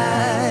and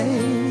I.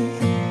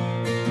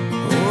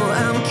 Oh,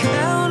 I'm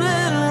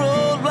counting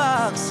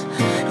roadblocks,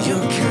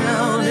 you're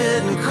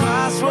counting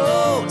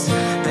crossroads.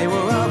 They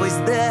were always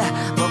there,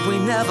 but we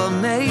never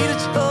made a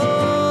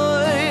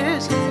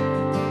choice.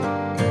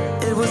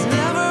 It was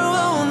never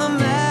on the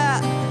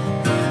map,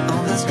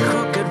 on this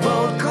crooked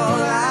road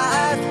called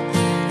life.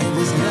 It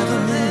was never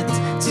meant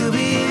to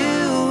be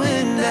you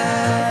and I.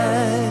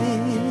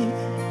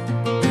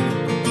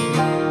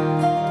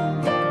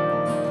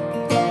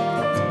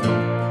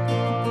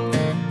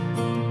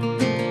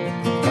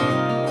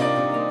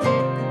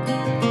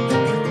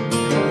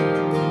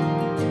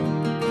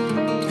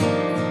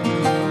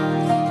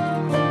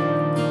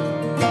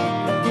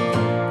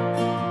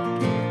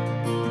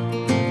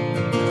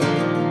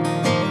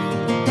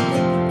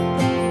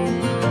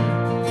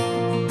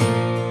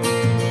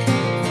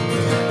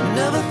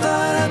 Never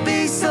thought I'd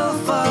be so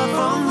far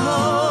from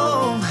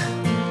home.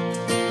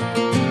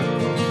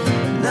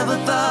 Never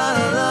thought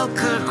our love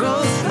could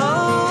grow so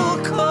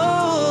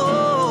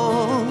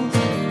cold.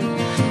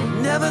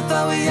 Never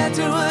thought we had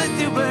to run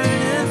through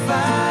burning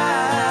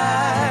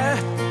fire.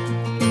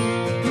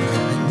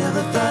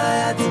 Never thought I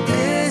had to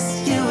miss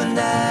you and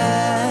I.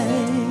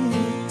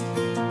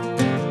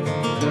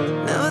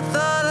 Never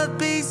thought I'd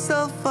be so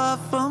far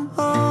from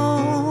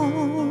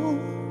home.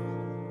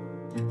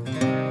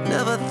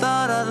 Never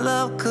thought our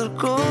love could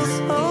grow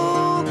so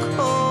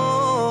cold.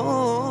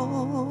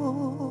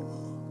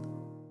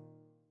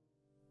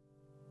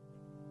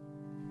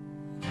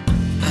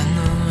 I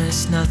know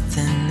it's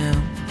nothing new,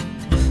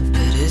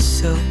 but it's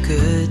so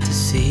good to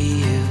see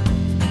you.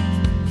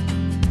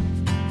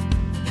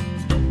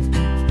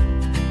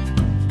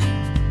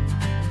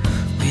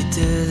 We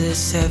do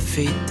this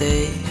every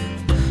day,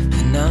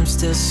 and I'm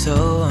still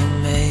so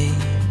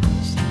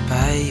amazed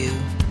by you.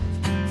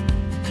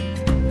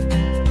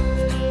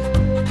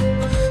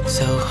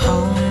 So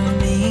hold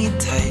me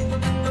tight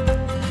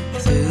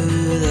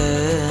through the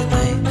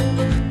night.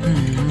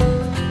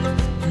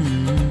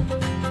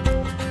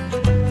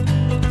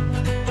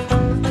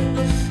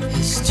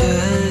 It's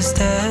just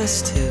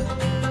us two,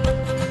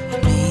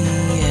 me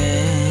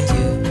and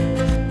you.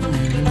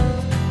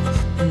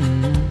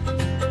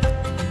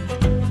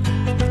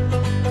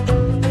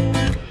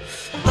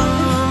 Oh,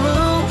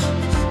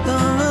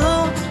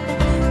 oh,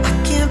 I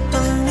can't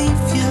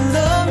believe you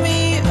love me.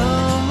 Oh,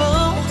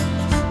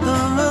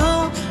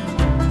 oh,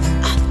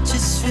 I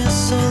just feel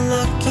so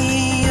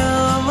lucky.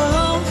 Oh,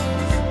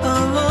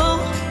 oh,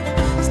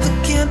 still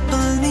can't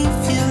believe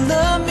you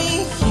love me.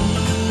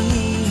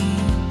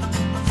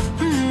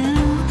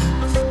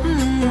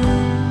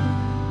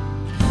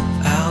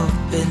 I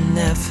hope it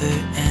never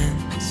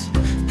ends.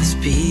 Let's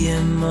be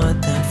more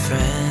than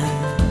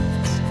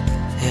friends.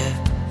 Yeah.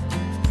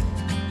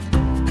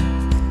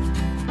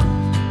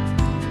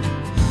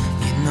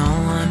 You know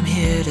I'm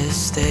here to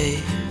stay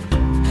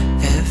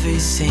every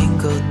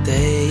single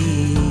day.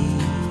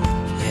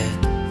 Yeah.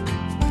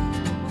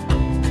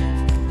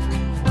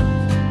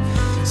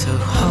 So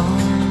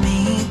hold me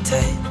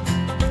tight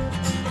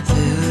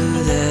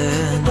through the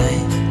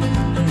night.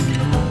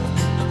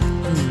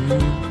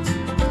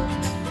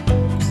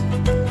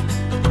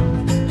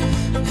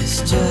 It's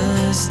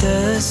just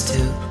us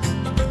two,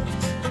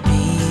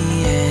 me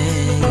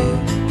and you.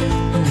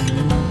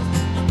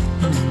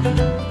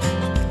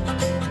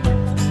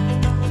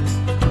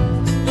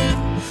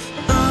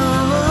 Oh,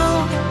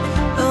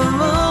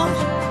 oh,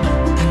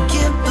 I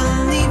can't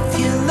believe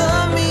you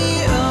love me.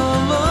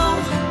 Oh,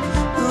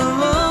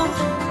 oh,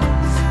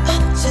 I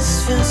just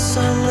feel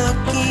so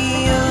lucky.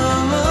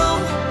 Oh,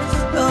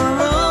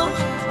 oh,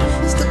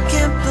 still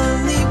can't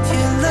believe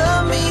you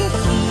love me.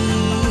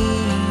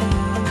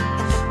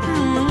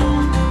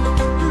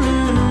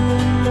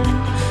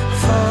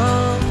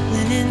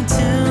 Falling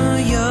into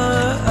your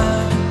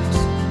arms,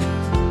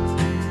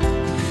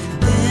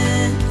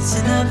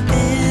 dancing up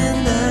in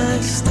the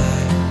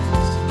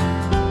stars.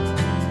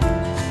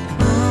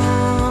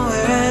 Oh,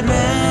 where I'd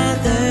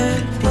rather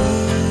be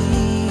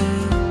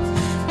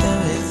than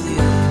with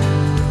you.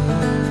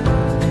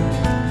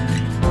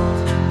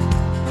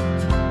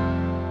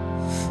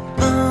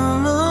 Oh,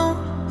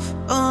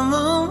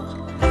 oh,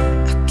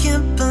 I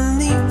can't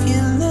believe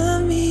you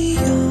love me.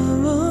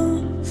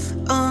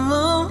 Oh,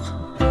 oh,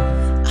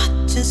 I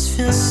just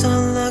feel so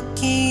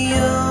lucky.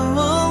 Oh,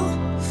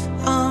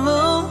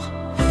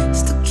 oh,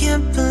 still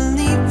can't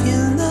believe you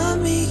love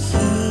me.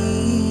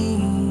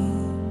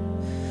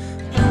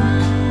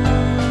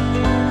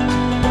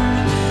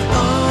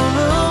 Oh,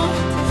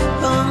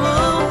 oh,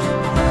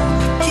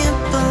 I can't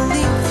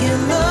believe you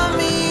love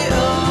me.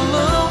 Oh,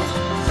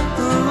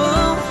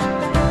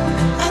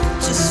 I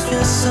just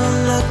feel so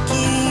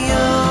lucky.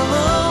 Oh,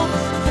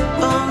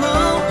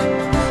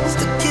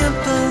 still can't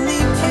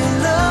believe you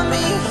love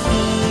me.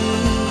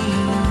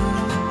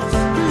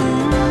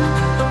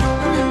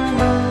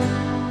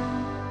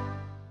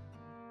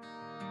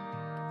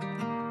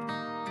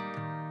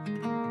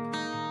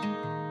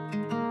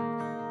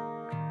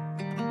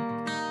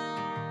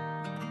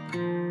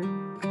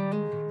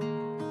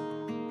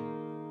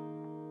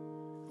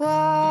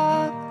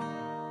 Walk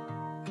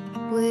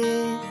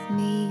with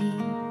me.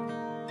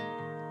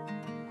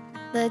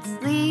 Let's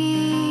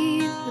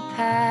leave the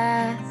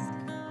past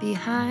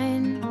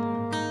behind.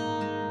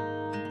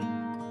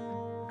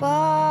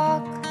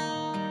 Walk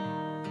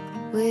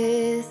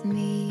with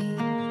me.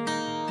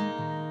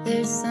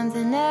 There's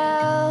something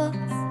else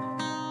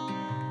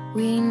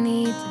we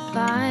need to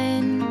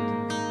find.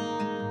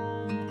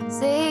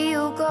 Say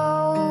you'll go,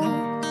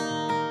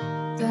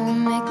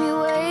 don't make me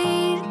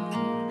wait.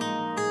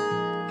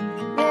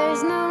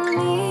 There's no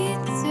need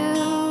to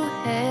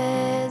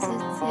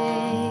hesitate.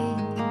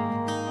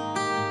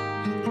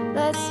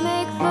 Let's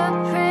make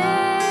footprints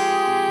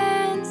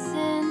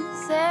in the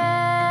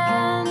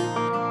sand.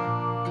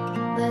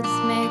 Let's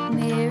make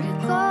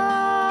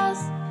miracles.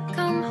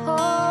 Come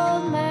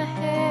hold my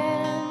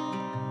hand.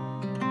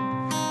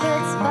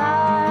 Let's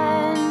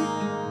find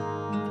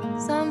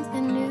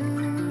something new,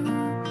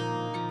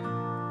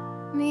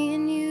 me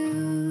and you.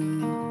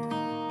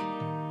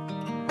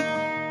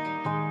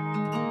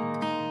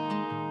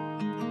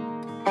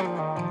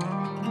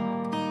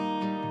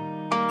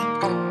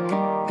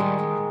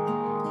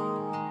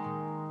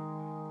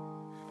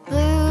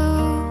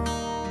 Blue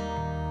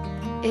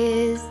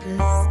is the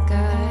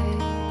sky,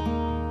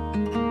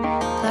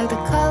 like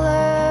the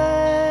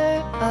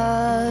color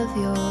of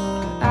your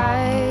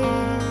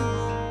eyes.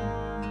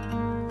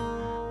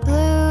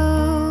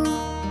 Blue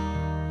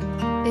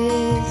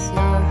is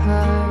your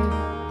heart.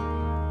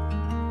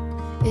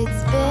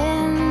 It's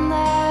been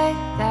like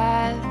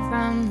that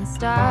from the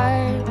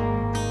start.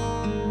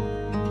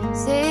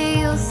 Say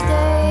you'll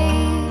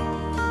stay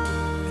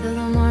till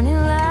the morning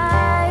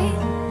light.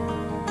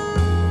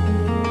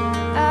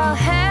 I'll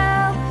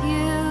help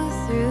you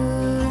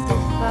through the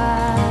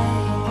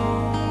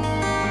fight.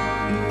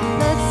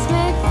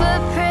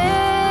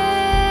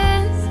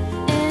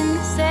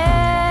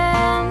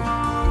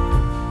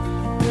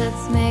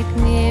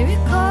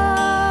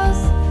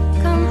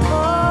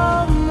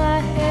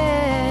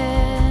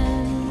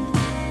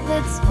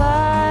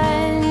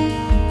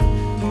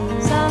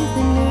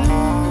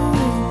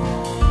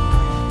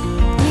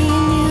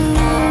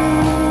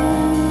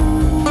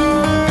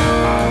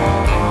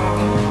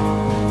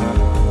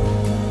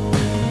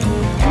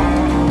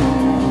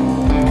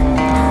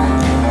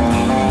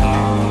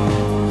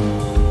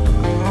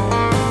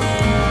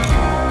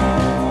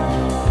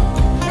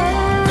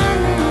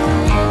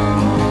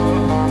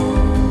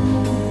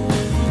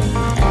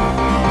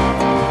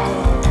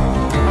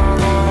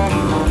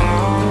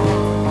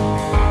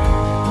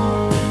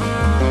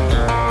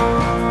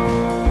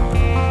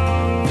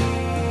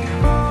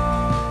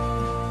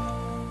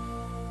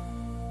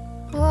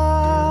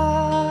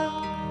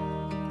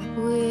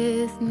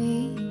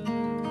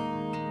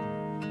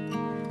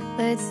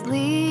 Let's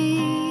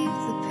leave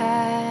the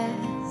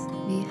past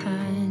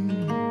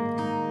behind.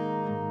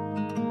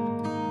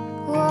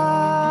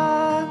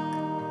 Walk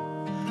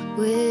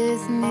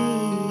with me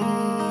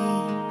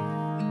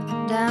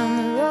down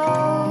the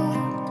road.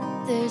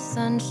 There's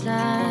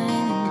sunshine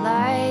and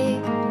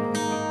light.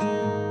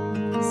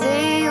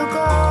 Say you'll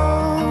go,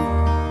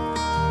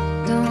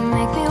 don't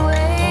make me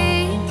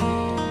wait.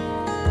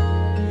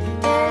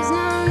 There's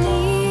no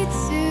need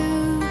to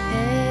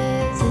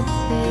hesitate.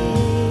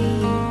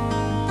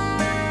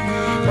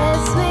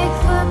 Let's make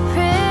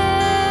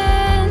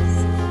footprints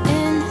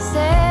in the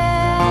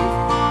sand.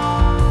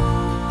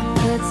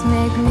 Let's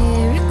make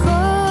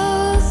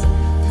miracles.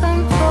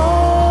 Come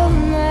hold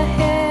my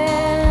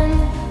hand.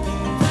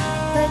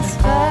 Let's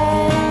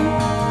find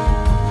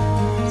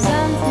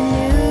something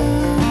new.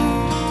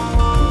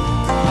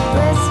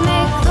 Let's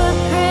make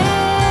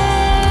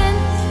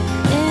footprints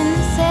in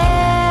the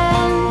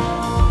sand.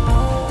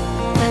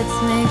 Let's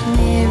make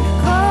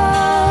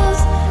miracles.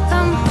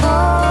 Come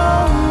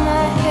hold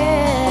my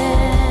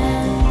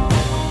hand.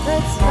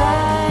 Let's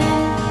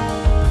find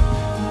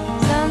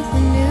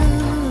something new.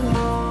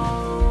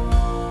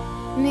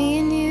 Me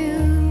and you.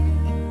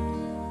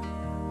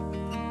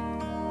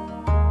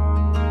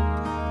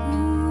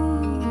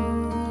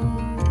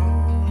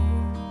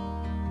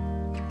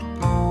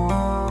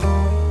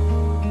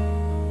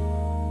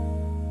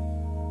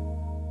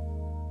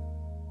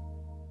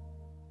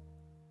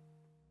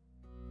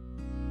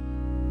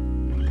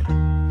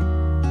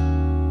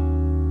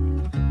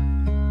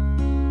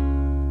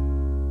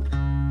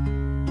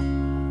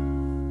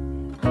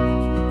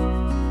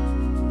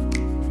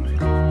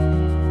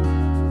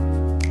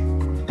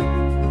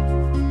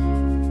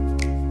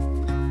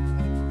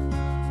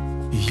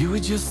 You were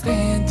just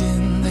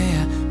standing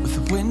there with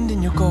the wind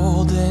in your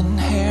golden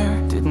hair.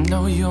 Didn't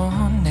know your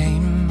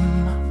name,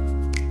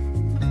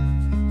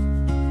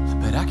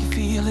 but I could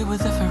feel it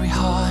with every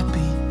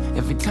heartbeat.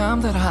 Every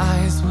time that our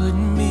eyes would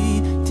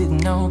meet.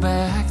 Didn't know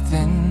back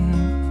then.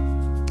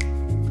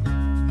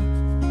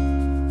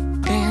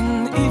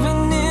 And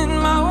even in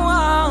my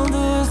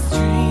wildest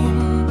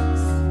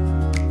dreams,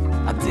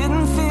 I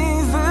didn't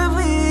think that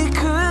we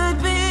could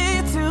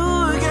be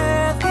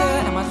together.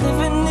 Am I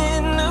living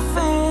in a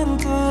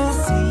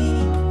fantasy,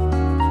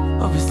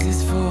 or is this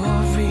for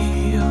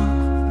real?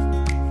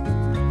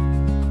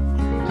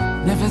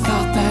 Never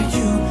thought that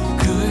you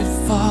could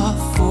fall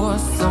for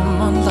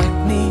someone like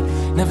me.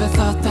 Never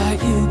thought that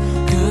you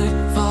could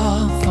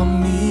fall for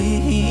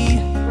me.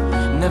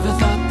 Never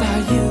thought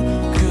that you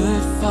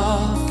could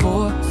fall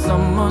for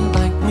someone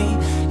like me.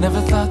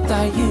 Never thought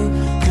that you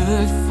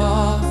could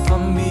fall for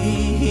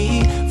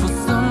me. For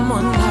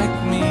someone like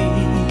me.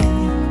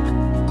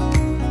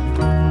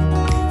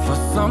 For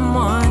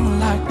someone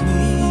like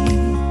me.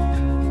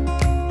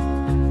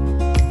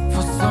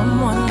 For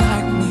someone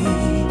like me.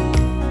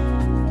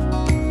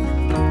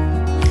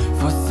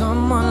 For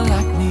someone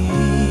like me.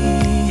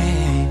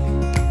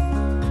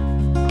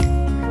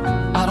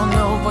 I don't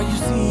know what you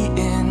see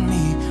in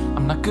me.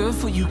 I'm not good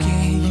for you,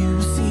 can't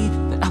you see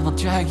that I will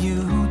drag you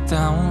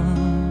down?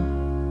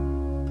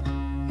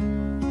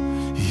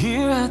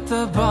 Here at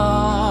the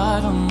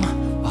bottom,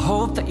 I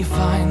hope that you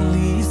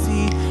finally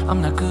see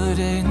I'm not good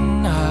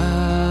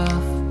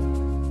enough.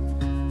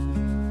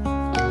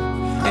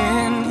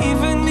 And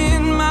even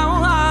in my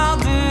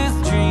wildest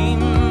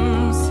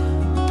dreams,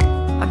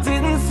 I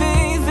didn't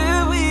think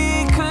that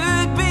we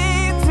could be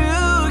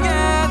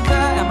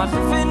together. Am I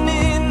living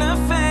in a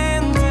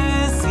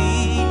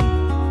fantasy,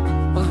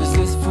 or is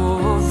this for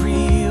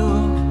real?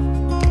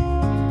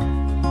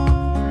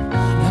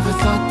 Never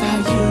thought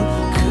that you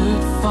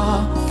could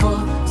fall for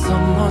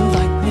someone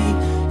like me.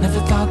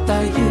 Never thought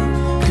that you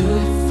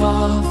could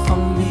fall for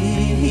me.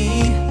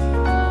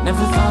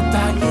 Never thought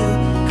that you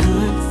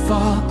could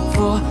fall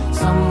for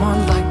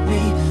someone like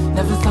me.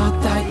 Never thought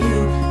that you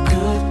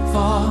could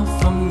fall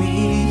for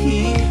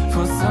me.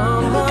 For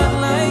someone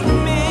like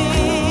me.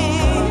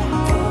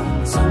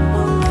 For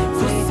someone like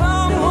me. For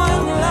someone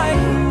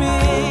like me.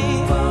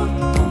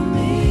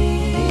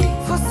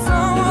 For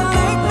someone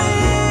like me.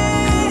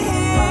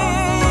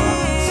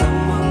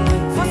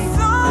 For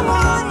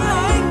someone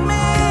like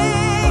me.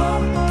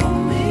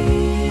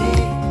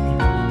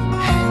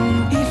 And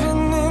even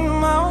in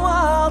my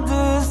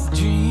wildest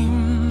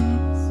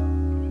dreams,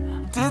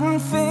 didn't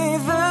think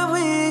that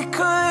we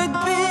could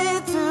be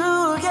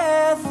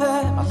together.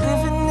 Am I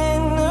living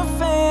in a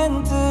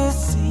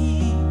fantasy,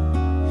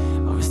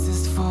 or is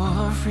this for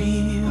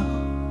real?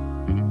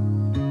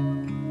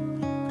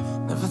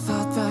 Never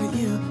thought that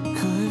you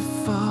could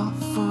fall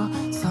for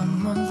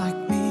someone like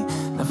me.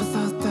 Never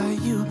thought that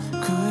you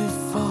could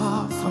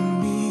fall for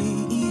me.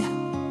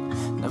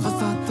 Never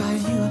thought that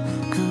you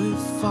could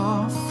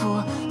fall for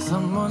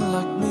someone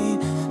like me.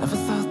 Never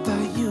thought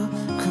that you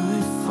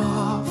could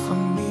fall for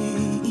me.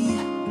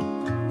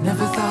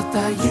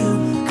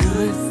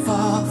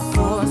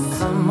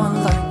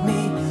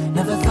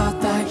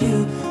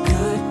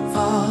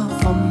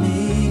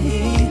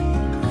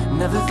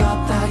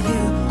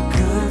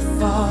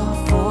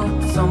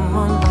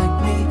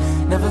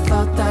 Never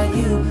thought that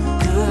you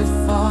could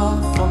fall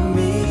for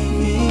me.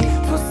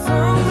 Never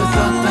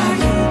thought that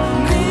you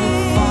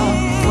could fall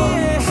for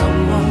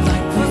someone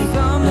like me.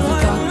 Never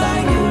thought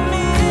that you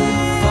could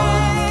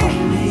fall for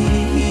me.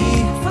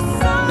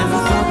 Never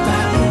thought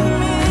that you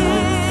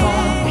could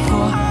fall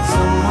for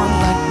someone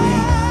like me.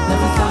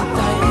 Never thought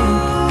that you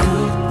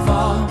could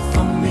fall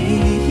for me.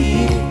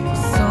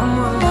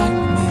 Someone like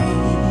me.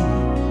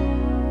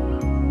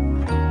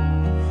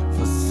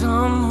 For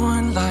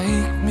someone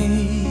like me.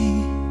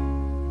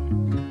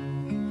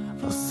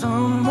 For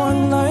someone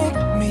like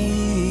me.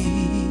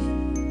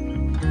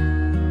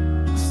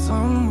 For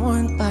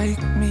someone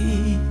like me.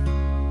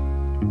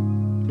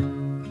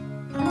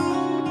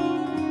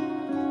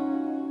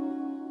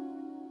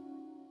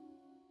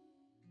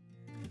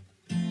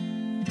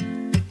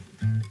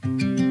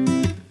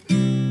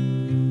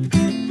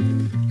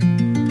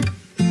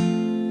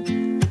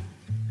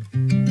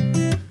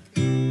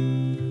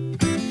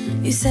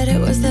 You said it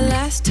was the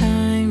last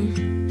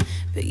time,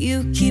 but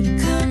you keep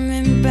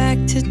coming back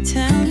to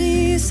tell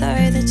me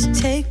sorry that you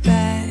take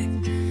back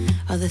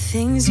all the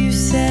things you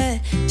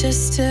said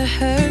just to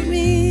hurt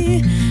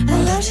me.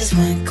 Our love just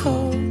went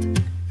cold,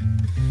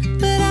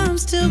 but I'm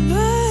still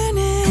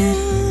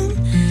burning.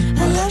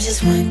 Our love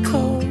just went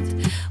cold.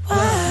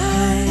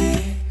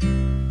 Why?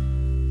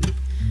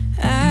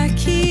 I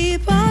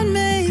keep on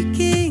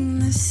making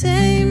the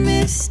same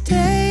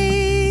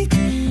mistake.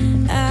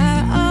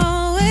 I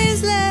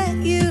always let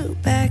you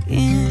back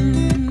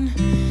in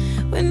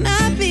when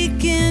I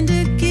begin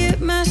to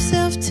get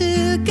myself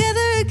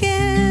together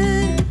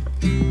again.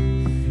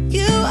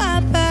 You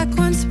are back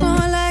once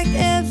more like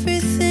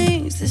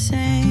everything's the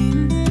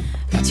same.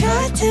 I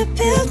tried to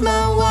build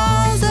my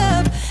walls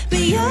up, but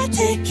you're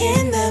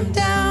taking them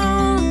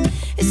down.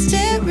 It's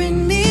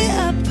tearing me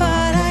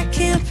apart, I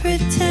can't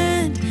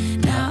pretend.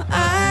 Now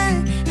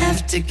I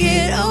have to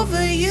get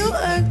over you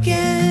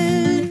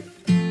again.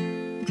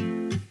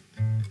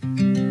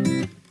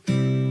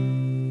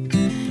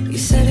 You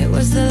said it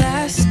was the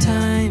last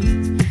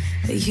time,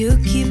 but you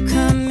keep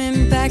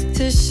coming back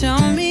to show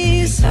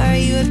me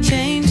sorry you have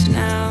changed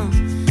now.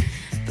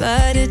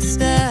 But it's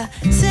the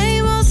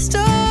same old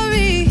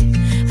story.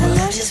 Our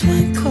love just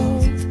went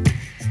cold,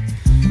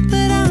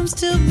 but I'm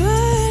still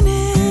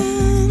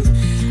burning.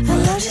 Our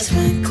love just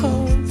went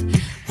cold.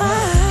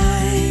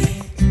 Why?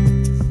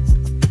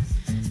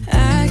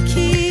 I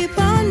keep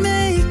on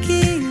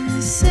making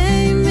the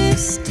same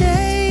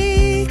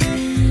mistake.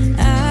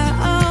 I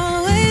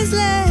always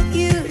let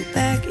you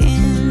back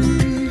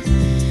in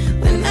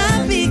when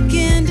I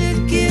begin to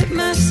get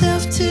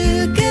myself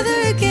together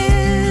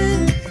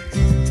again.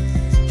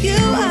 You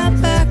are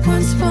back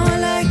once more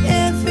like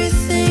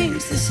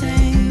everything's the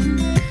same.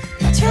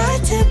 I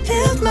tried to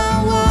build my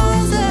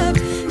walls up,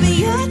 but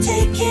you're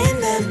taking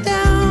them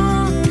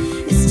down.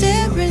 It's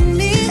tearing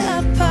me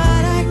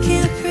apart, I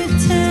can't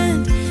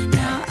pretend.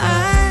 Now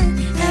I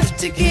have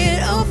to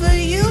get over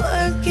you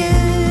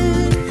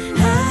again.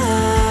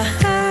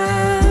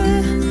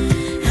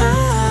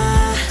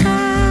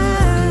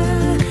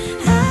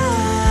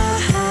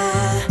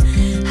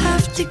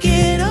 Have to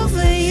get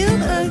over you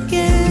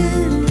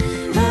again.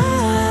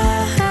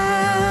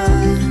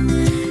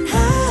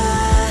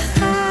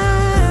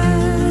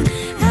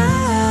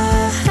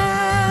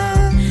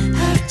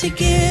 Have to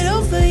get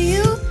over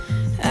you.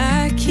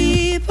 I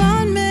keep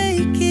on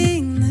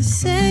making the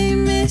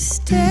same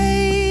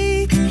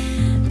mistake.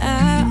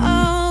 I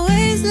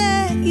always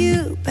let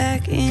you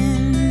back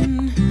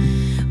in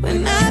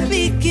when I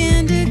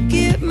begin to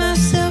get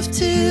myself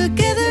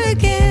together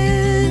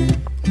again.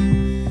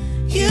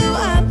 You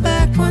are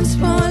back once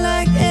more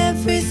like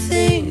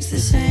everything's the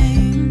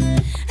same.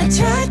 I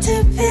tried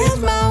to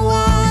build my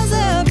walls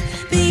up,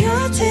 but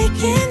you're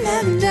taking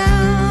them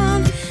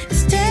down.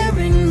 It's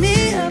tearing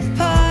me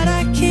apart,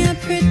 I can't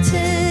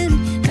pretend.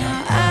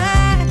 Now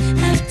I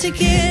have to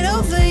get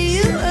over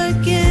you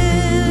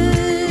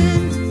again.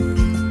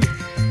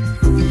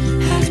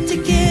 Have to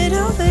get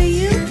over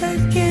you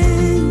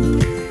again.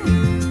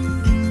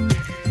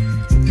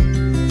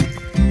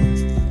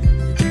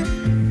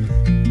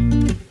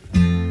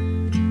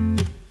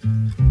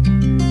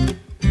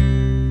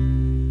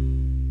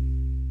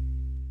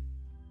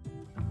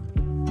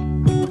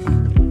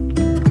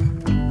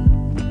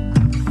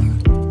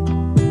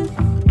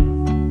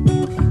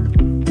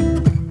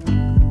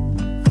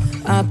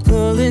 I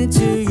pull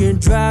into your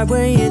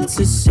driveway, it's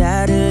a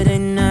Saturday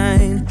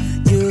night.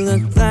 You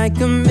look like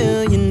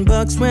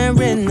 $1,000,000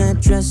 wearing that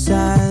dress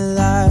I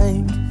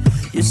like.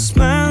 You're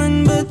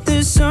smiling, but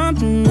there's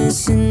something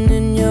missing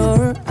in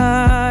your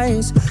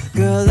eyes.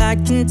 Girl, I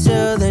can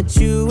tell that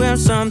you have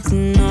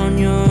something on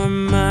your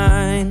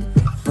mind.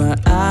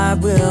 But I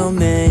will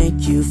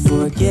make you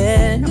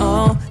forget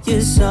all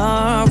your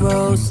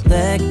sorrows.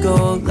 Let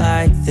go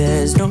like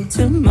there's no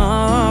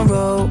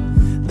tomorrow.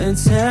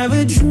 Let's have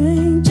a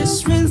drink,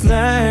 just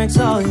relax,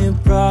 all your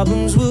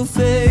problems will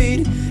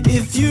fade.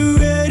 If you're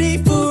ready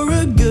for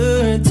a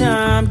good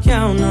time,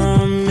 count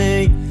on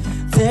me.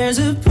 There's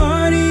a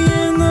party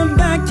in the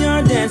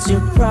backyard, dance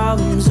your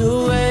problems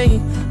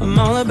away. I'm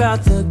all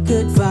about the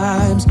good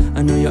vibes.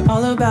 I know you're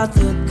all about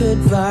the good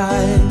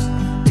vibes.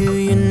 Do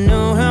you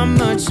know how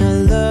much I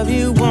love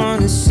you?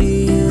 Wanna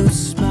see you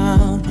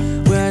smile.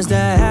 Where's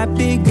that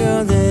happy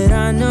girl that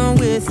I know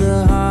with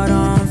a heart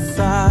on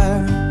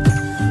fire?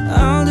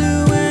 I'll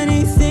do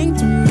anything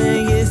to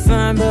make it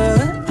fine,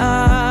 but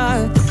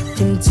I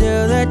can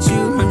tell that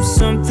you have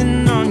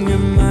something on your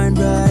mind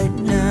right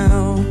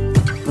now.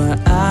 But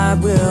I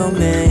will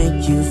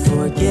make you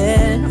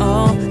forget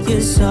all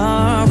your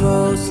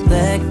sorrows.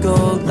 Let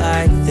go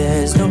like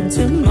there's no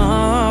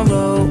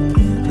tomorrow.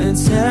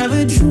 Let's have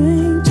a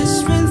drink,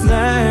 just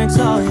relax.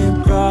 All your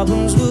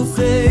problems will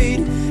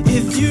fade.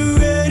 If you're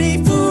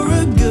ready for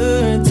a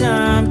good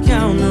time,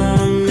 count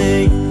on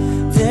me.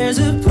 There's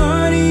a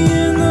party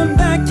in the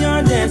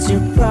backyard, dance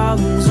your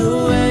problems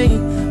away.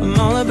 I'm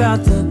all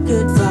about the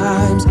good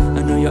vibes.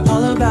 I know you're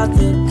all about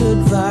the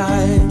good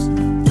vibes.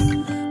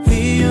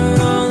 We are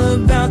all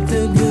about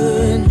the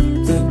good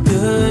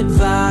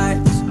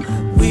vibes.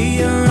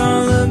 We are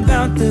all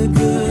about the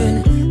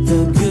good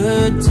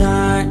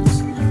times.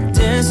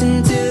 Dance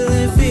until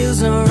it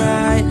feels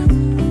alright.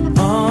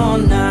 All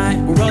night,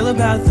 we're all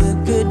about the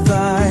good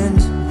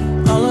vibes.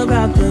 All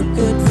about the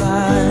good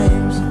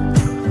vibes.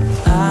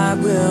 I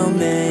will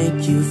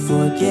make you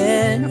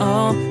forget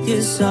all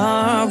your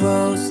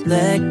sorrows.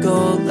 Let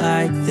go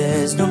like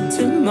there's no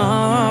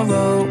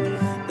tomorrow.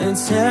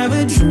 Let's have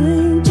a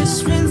drink,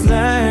 just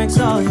relax.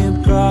 All your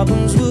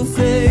problems will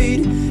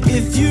fade.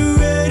 If you're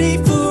ready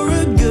for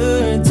a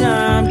good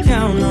time,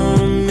 count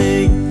on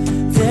me.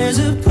 There's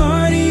a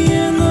party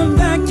in the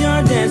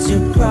backyard, dance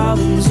your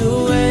problems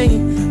away.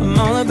 I'm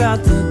all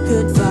about the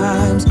good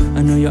vibes.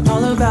 I know you're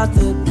all about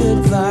the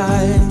good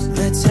vibes.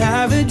 Let's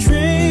have a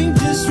drink,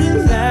 just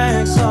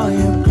relax. All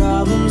your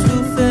problems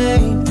will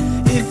fade.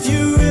 If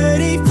you're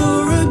ready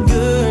for a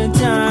good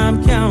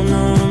time, count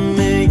on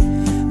me.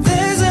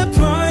 There's a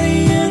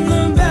party in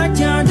the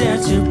backyard,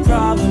 dance your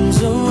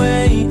problems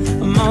away.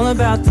 I'm all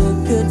about the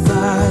good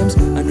vibes.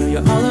 I know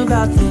you're all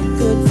about the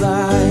good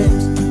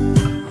vibes.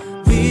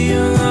 We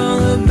are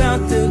all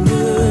about the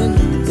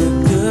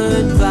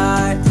good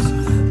vibes.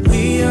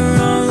 We are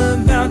all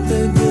about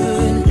the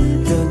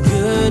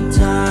good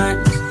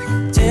times.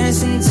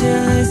 Dance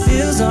until it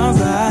feels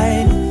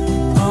alright.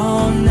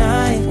 All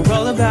night, we're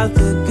all about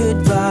the good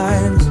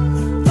vibes.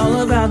 All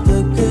about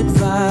the good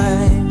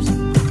vibes.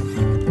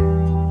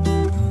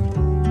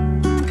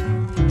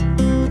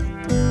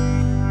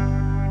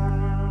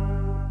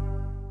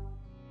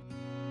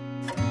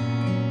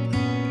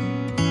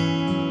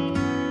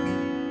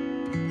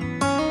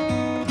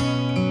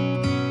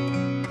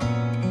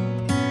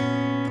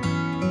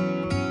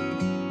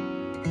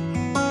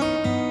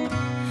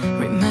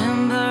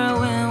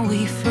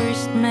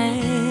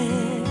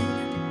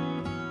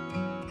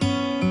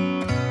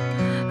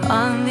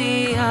 On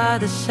the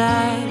other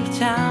side of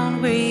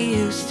town where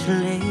you used to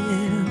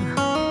live,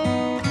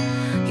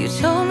 you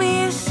told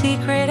me a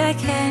secret I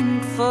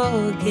can't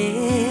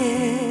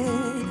forget.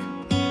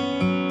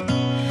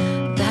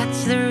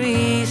 That's the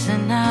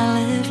reason I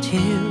left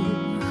you.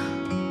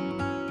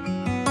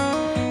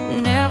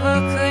 Never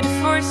could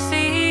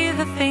foresee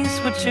the things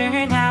would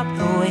turn out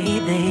the way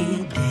they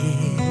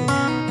did.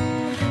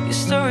 Your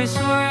stories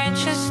weren't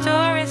just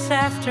stories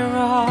after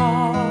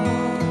all.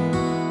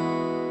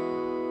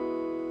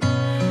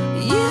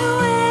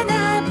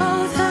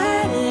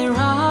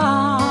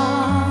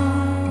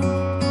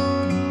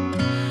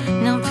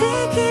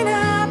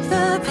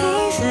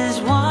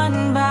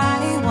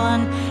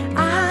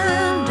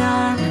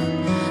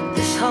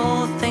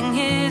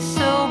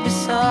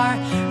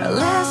 Our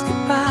last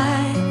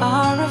goodbye,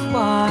 au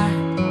revoir.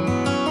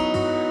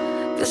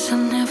 'Cause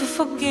I'll never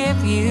forgive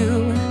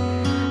you.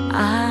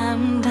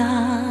 I'm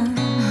done.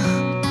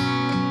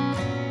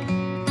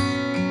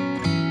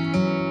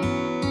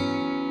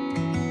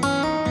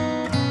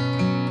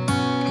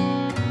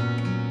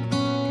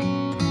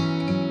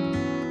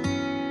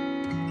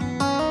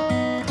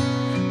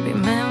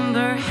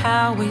 Remember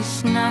how we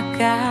snuck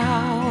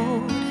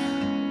out?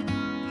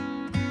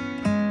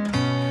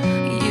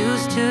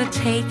 To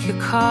take your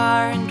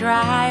car and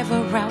drive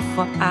around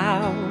for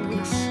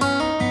hours.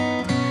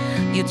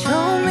 You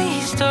told me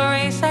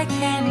stories I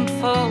can't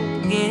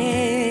forget,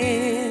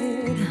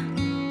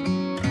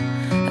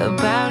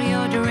 about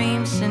your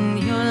dreams and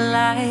your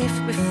life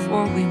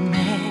before we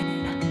met.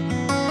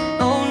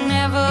 Oh,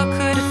 never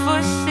could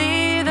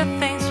foresee that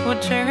things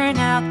would turn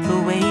out the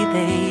way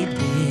they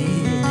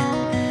did.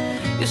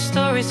 Your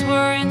stories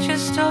weren't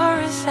just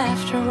stories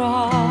after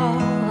all.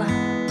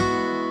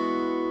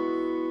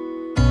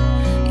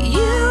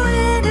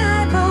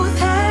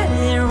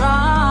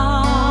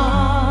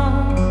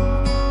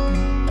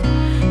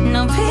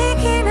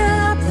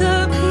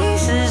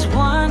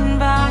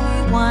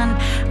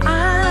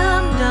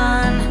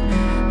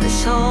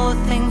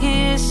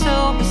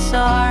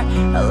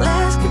 Our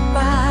last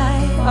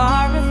goodbye,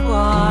 au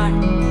revoir.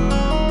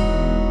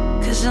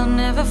 'Cause I'll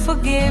never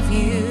forgive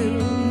you.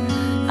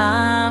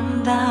 I'm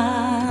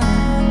done.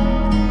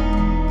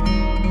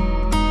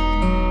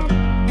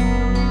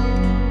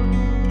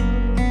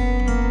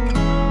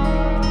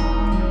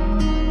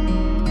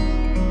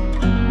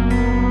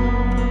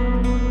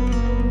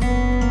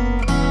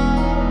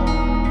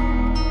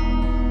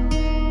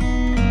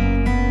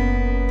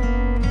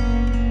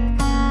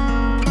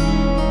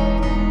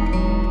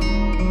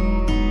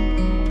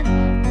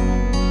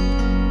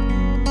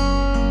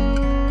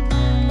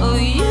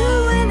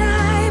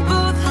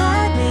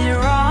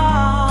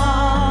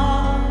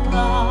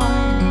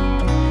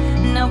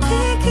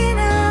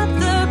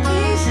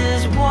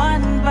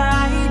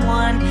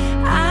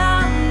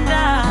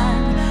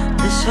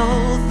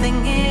 whole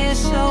thing is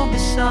so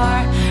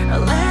bizarre. Our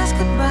last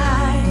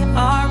goodbye,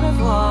 au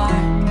revoir.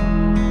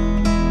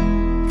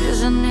 'Cause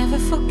I never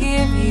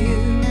forgive you.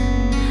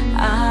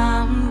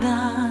 I'm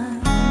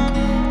done.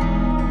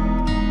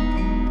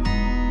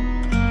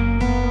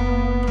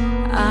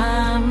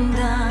 I'm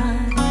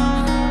done.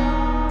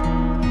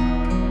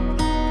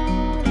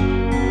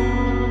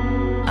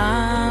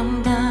 I'm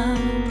done.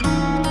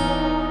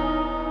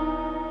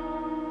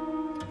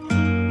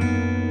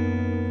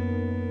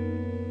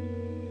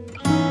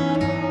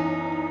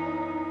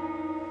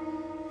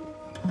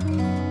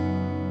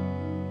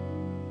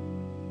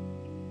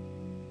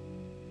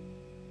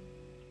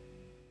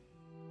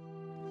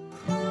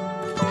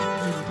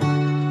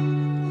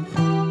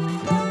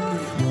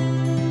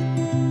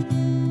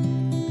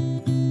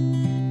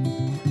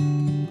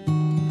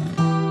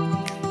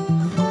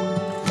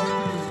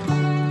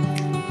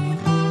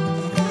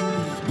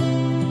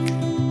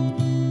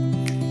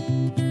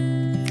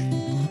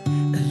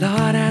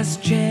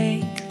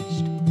 Changed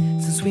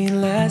since we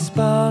last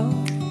spoke.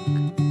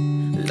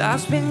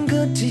 Life's been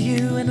good to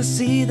you, and I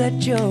see that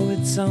you're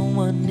with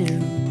someone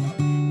new.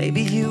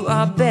 Maybe you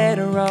are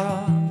better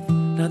off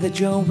now that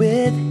you're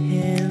with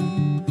him.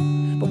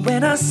 But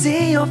when I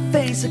see your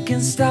face, I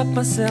can't stop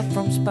myself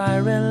from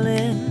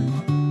spiraling.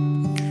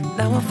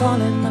 Now I'm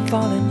falling, I'm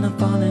falling, I'm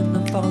falling,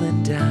 I'm falling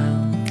down.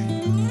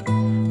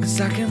 'Cause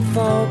I can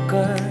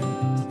focus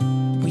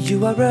when you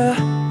are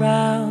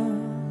around.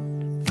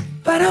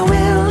 But I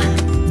will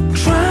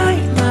try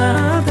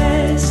my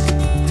best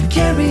to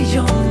carry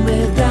on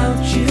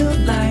without you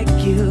like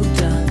you've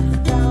done.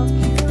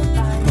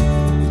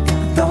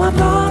 Though I'm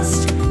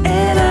lost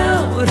and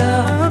out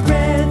of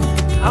breath,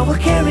 I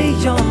will carry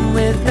on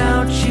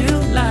without you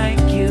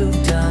like you've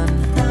done.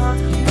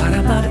 But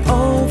I'm not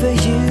over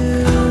you.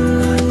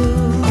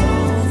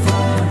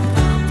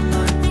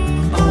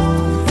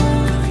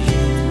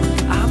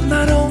 I'm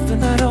not over,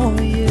 not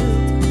over you.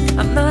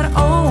 I'm not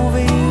over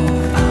you.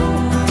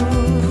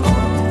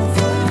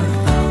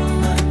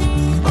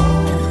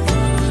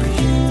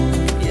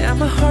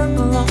 My heart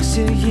belongs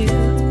to you.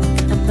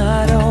 I'm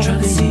not over.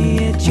 Trying to see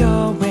it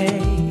your way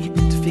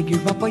to figure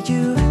out why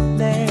you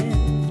left.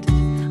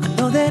 I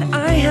know that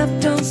I have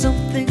done some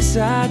things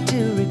I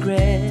do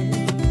regret,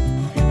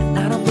 and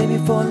I don't blame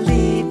you for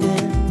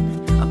leaving.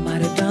 I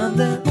might have done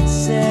the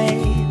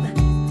same,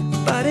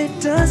 but it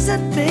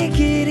doesn't make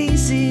it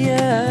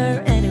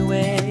easier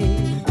anyway.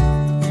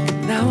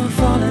 Now I'm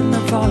falling,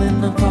 I'm falling,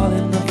 I'm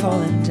falling, I'm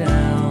falling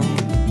down.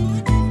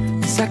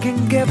 I can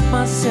get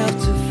myself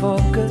to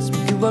focus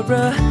when you are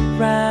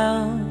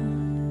around.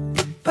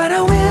 But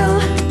I will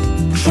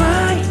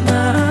try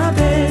my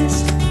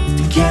best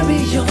to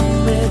carry on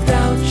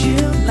without you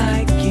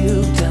like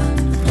you've done.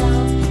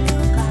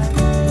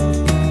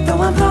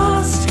 Though I'm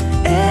lost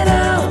and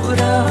out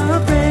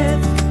of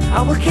breath,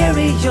 I will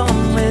carry on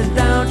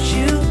without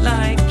you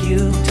like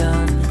you've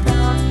done.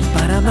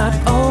 But I'm not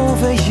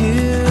over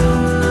you.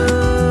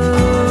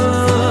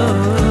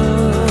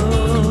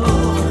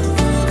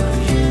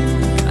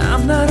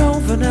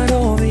 Not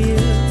over you.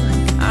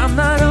 I'm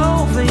not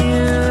over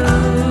you.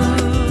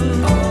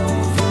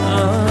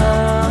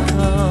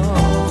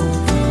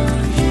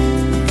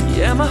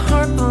 Yeah, my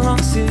heart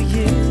belongs to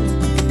you.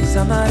 'Cause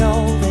I'm not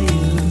over you.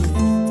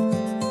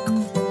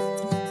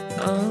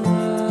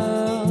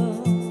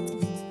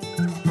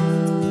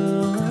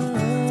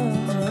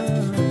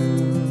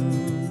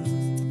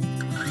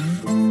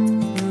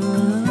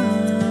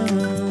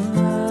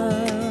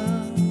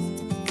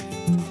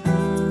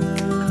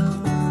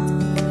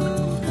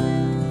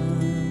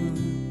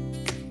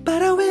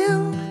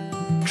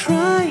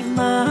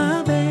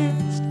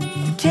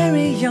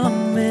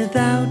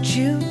 Without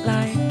you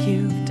like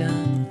you've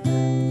done.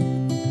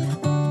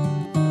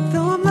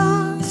 Though I'm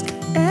lost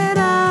and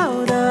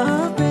out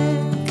of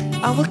breath,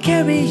 I will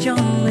carry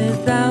on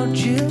without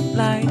you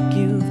like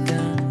you've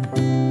done.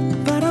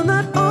 But I'm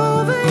not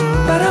over you.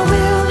 But I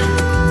will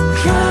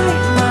try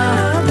my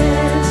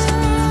best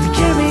to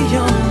carry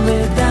on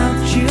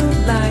without you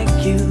like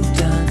you've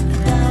done.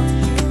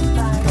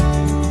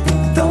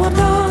 Though I'm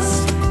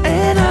lost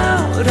and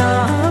out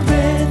of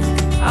breath,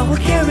 I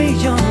will carry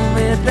on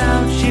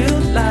without you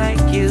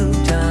like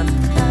you've done.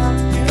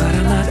 But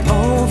I'm not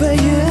over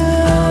you.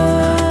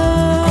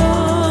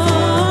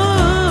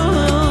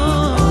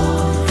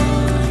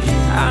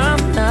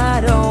 I'm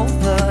not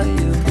over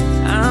you.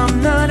 I'm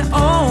not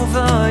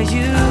over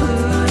you.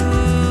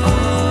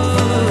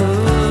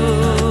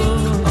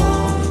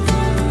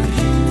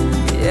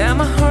 Yeah,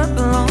 my heart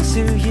belongs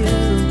to you.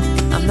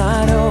 I'm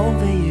not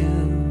over you.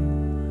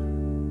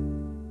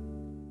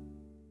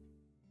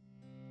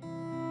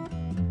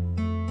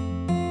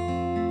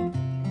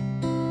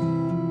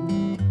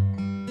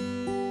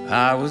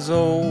 I was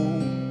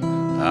old,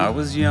 I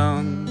was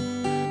young,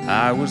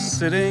 I was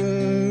sitting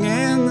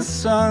in the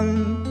sun.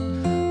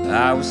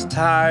 I was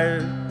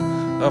tired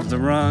of the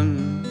run,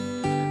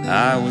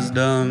 I was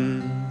done.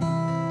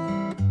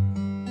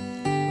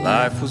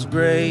 Life was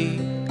great,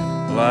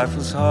 life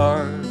was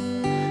hard,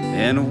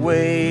 In a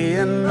way,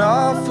 an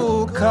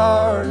awful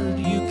card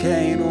you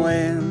can't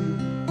win,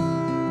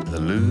 the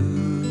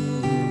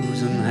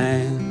losing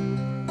hand.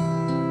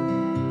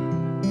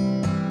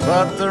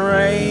 But the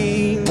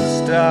rain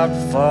stopped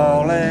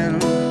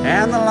falling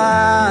and the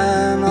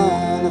line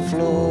on the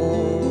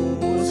floor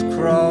was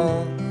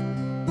crossed,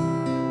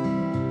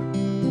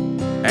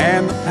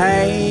 and the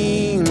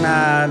pain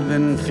I'd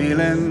been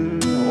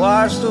feeling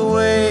washed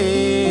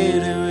away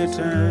to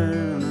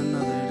return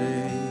another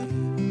day.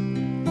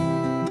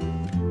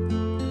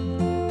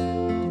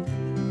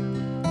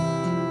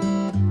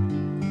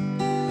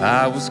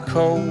 I was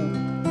cold,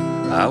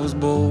 I was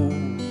bold,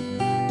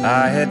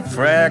 I had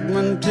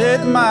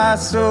fragmented my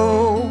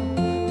soul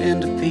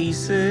into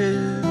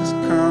pieces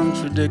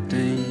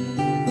contradicting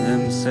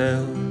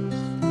themselves.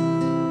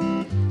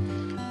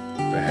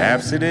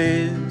 Perhaps it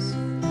is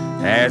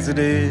as it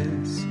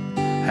is,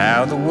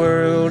 how the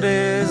world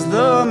is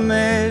the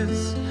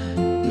mess,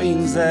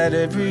 means that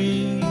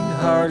every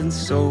heart and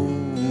soul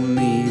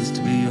needs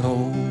to be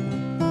whole.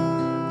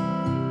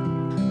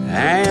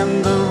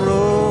 And the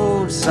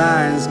road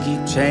signs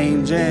keep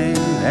changing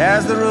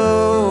as the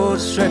road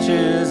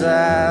stretches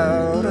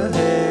out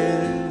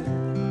ahead,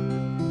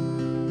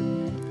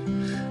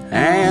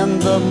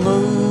 and the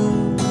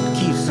mood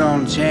keeps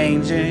on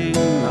changing.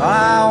 All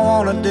I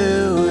wanna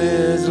do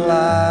is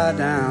lie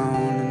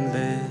down in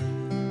bed.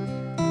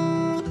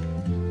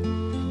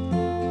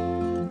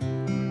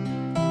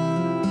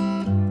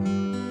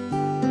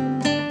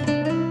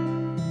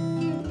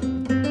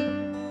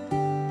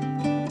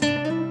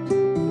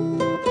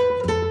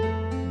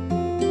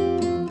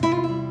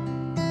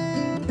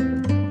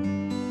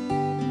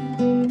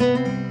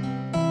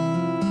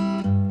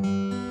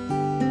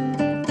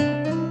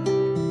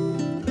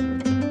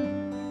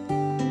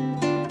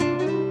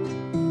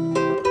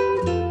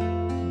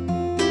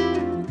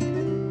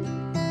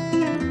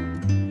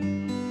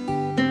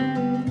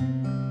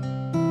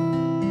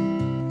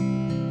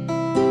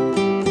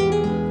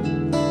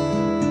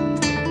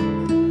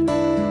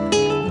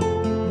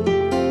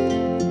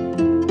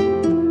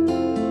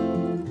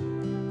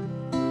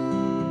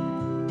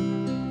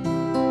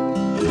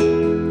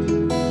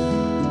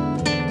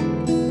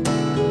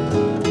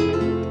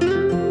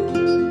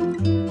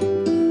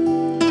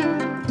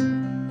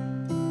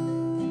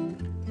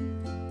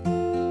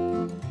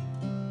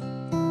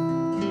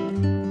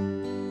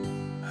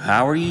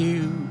 How are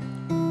you?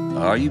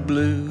 Are you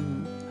blue?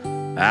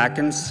 I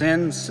can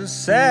sense a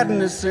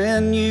sadness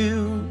in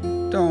you.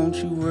 Don't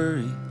you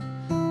worry,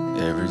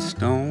 every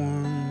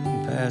storm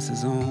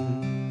passes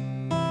on.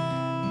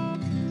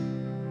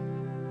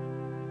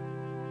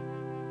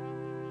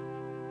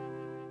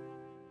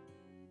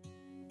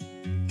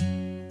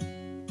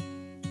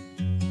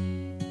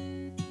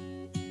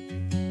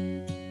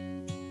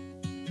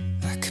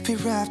 I could be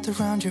wrapped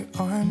around your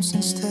arms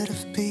instead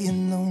of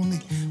being lonely.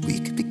 We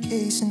could be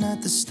gazing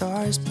at the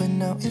stars, but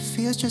now it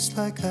feels just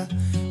like I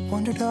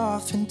wandered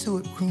off into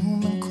a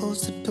room and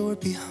closed the door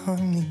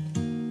behind me.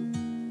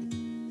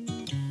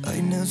 I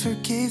never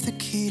gave the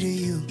key to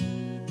you,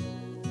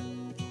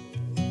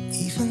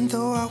 even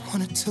though I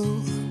wanted to.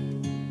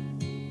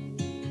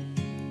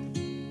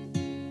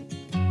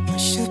 I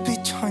should be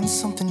trying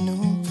something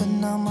new, but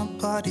now my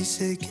body's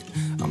aching.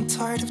 I'm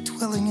tired of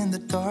dwelling in the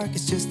dark,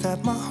 it's just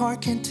that my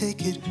heart can't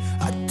take it.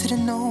 I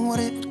didn't know what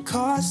it would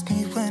cost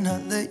me when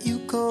I let you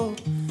go.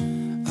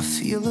 I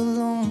feel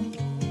alone,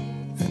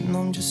 and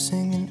I'm just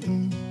singing,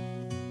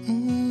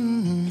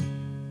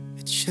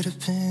 It should have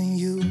been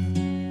you.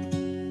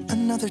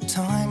 Another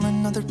time,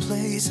 another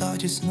place, I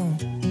just know.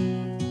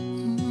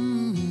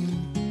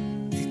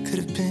 It could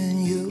have been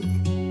you.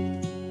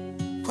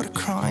 What a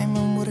crime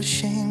and what a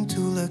shame to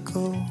let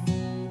go.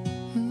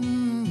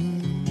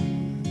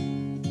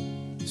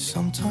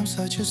 Sometimes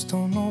I just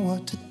don't know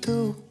what to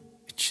do.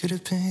 It should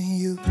have been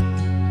you.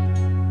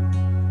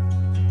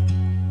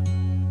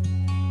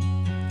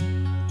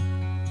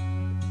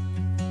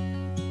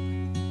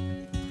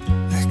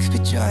 I could be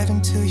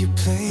driving to your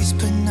place,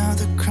 but now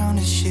the ground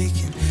is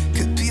shaking.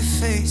 Could be a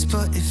phase,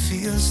 but it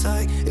feels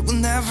like it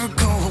will never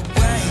go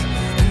away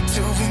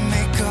until we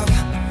make up.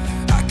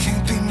 I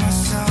can't be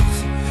myself.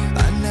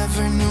 I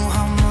never knew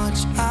how much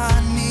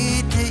I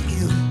needed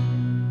you.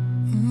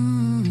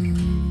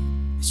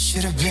 It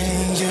should have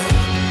been you.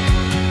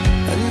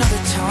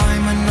 Another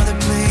time, another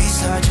place,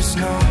 I just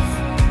know.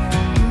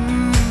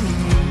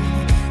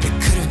 It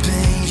could have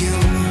been you.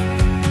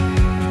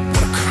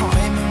 What a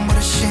crime and what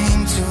a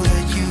shame to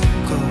let you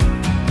go.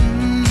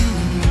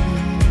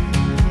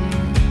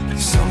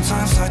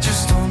 Sometimes I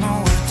just don't know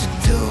what to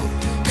do,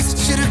 'cause it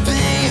should have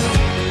been you.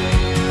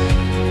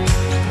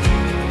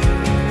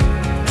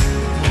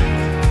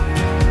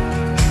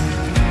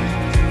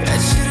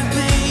 It should have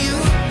been you.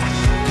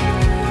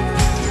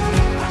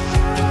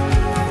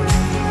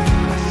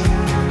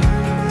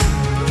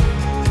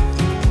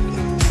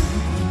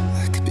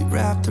 I could be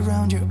wrapped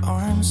around your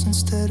arms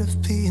instead of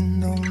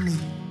being lonely.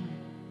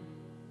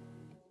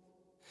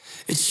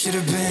 It should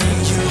have been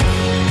you.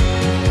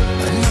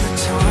 Another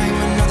time,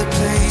 another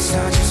place,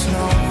 I just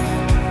know.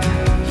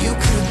 You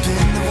could have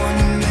been the one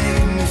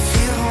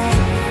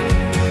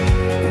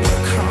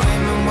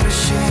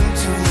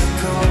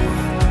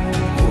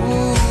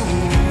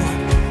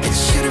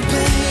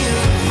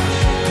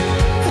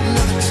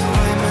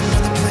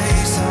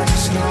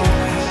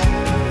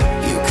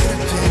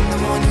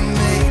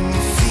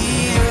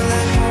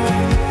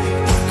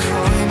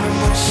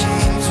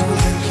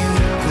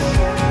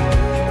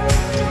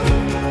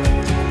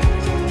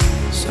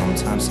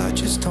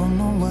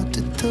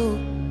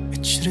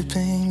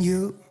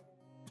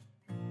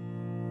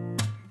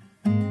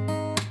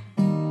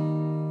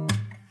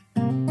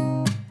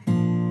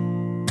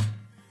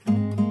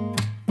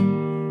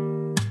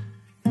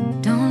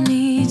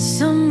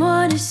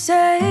someone to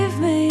save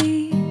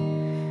me.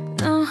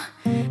 No,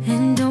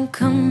 and don't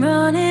come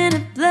running to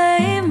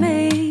blame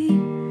me.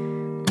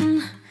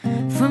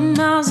 From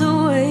miles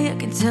away I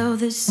can tell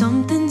that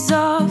something's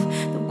off.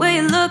 The way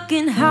you look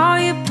and how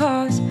you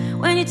pause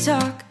when you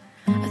talk,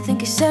 I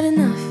think I said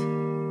enough.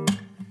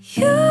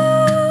 You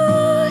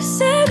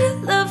said your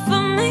love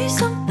for me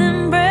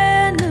something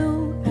brand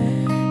new.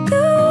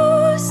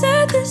 You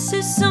said this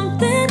is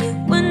something you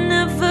would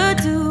never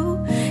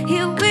do.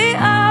 Here we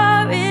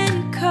are in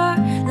your car,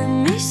 let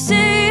me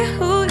see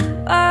who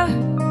you are,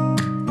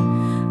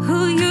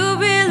 who you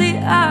really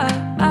are.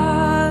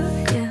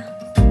 Yeah.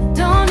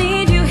 Don't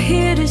need you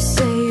here to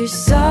say you're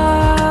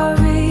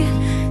sorry,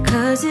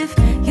 'cause if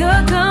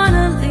you're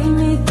gonna leave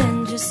me,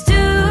 then just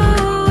do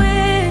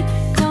it.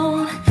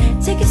 Don't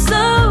take it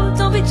slow,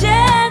 don't be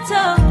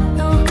gentle.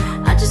 No,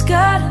 I just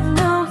gotta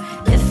know,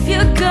 if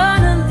you're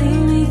gonna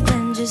leave me,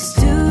 then just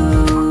do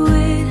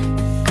it.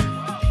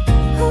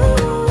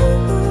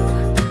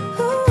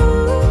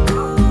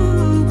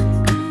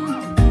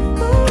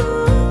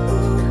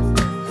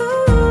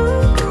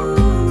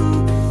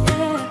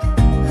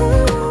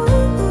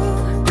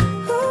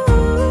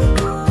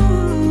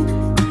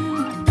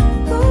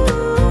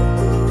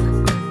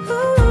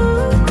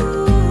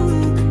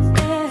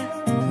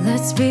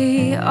 Let's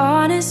be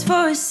honest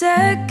for a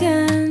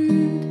second.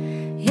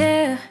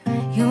 Yeah,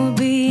 you're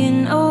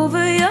being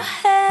over your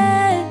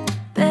head,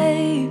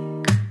 babe.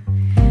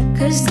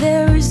 'Cause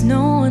there is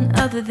no one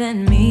other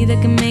than me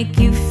that can make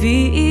you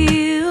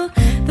feel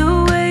the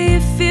way you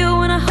feel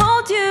when I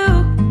hold you.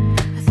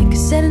 I think I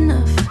said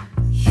enough.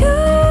 You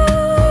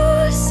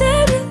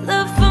said your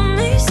love for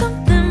me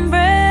something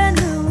brand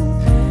new.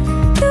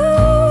 You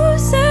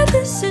said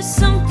this is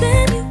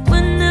something you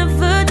would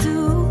never do.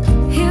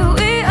 Here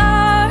we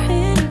are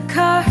in your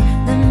car,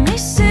 let me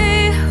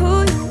see who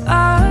you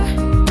are,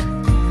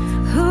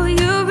 who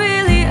you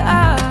really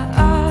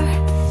are.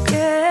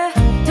 Yeah,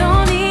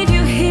 don't need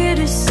you here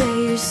to say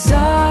you're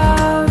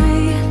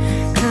sorry,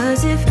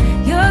 'cause if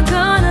you're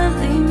gonna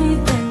leave me,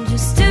 then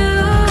just do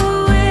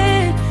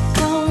it.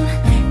 Don't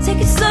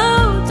take it slow,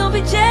 don't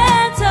be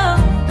gentle.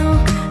 No,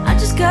 I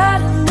just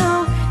gotta know,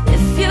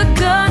 if you're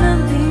gonna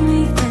leave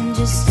me, then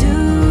just do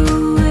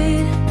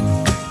it.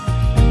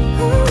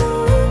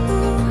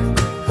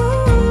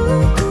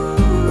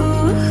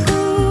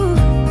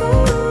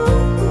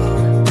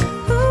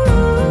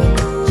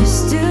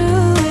 Just do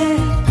it.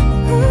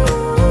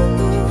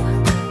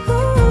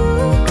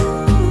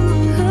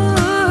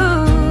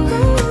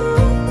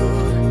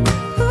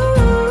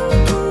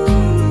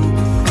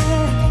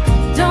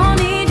 Don't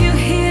need you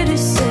here to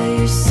say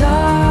you're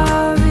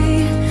sorry,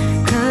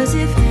 'cause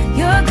if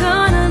you're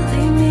gonna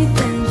leave me,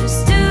 then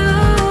just do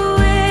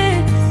it.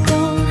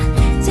 Don't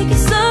take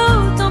it slow,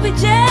 don't be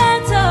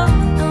gentle.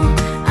 No,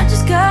 I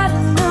just gotta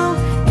know,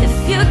 if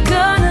you're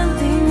gonna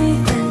leave me,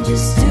 then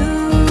just do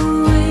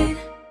it.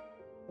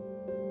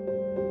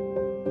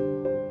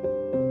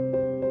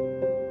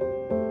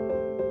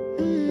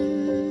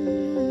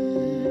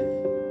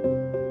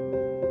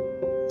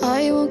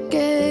 I won't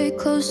get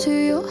close to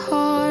your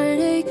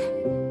heartache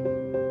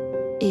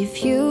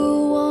if you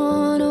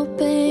won't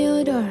open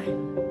your door.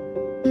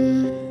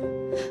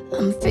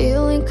 I'm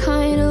feeling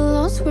kinda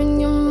lost when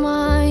your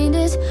mind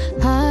is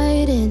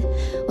hiding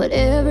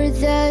whatever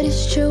that is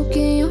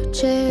choking your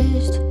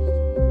chest.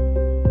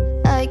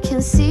 I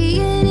can see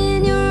it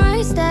in your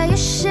eyes that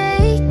you're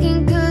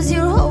shaking, 'cause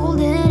you're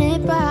holding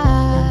it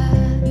back.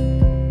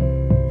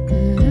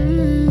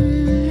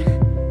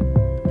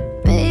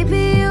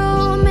 Maybe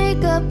you'll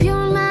make up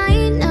your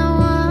mind, now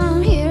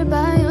I'm here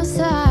by your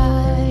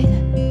side.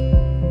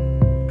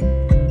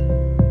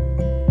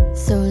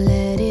 So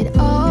let it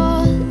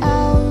all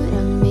out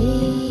of me.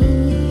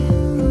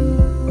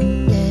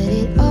 Let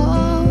it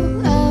all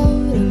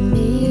out of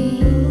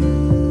me.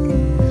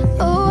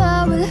 Oh,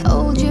 I will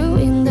hold you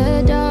in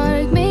the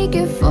dark, make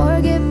you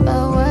forget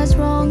about what's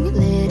wrong.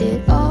 Let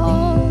it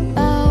all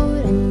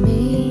out of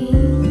me.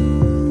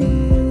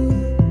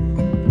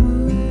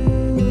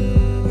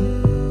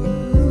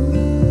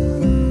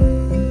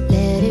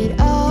 Let it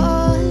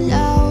all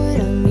out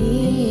of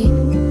me.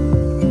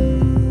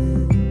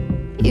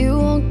 You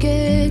won't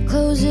get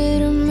closer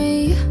to me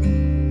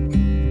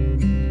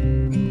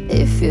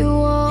if you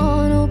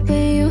won't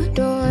open your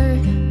door.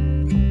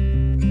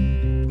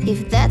 If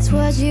that's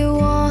what you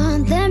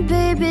want, then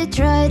baby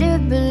try to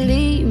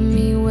believe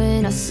me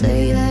when I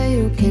say that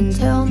you can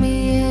tell me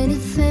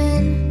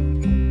anything.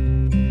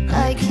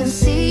 I can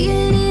see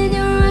it in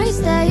your eyes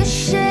that you're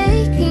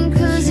shaking,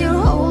 'cause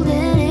you're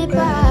holding it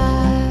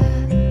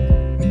back.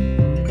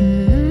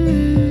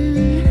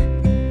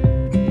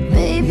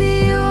 Maybe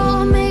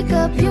you'll make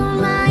up your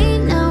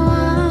mind, now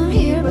I'm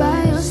here by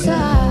your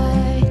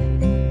side.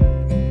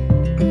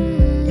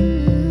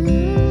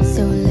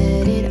 So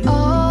let it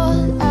all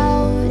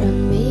out of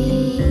me.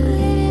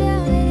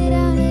 Let it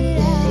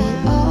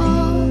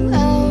all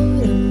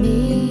out of me.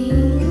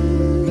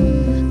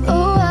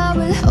 Oh, I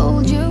will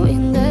hold you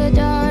in the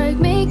dark,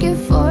 make you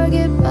fall.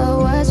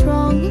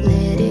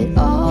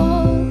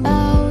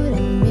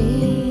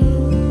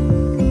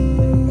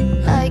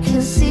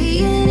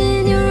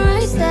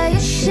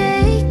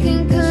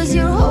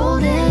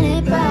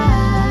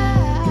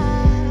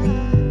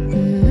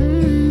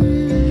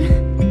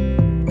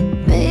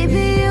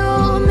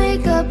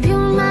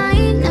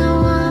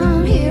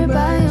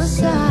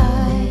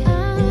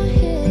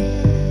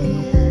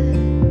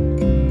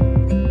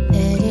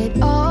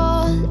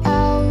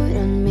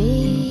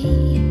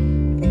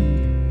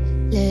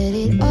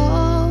 let it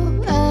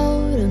all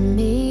out of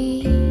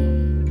me.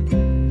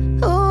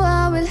 Oh,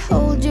 I will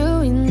hold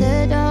you in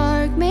the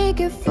dark, make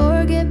you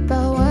forget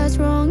about what's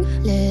wrong.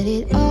 Let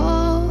it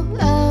all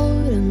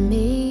out of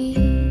me.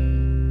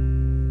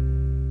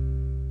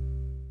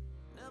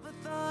 Never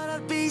thought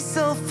I'd be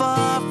so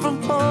far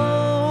from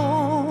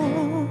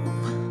home.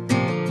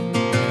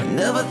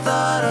 Never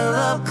thought our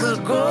love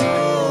could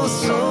grow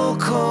so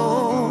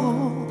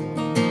cold.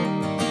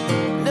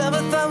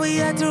 Never thought we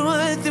had to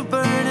run through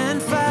burning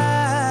fire.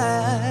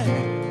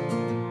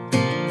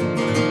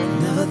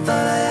 Never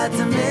thought I had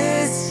to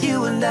miss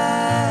you and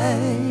I.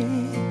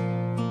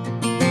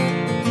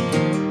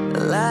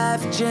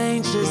 Life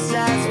changes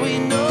as we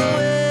know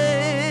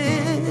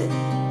it.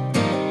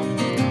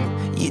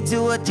 You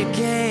do what you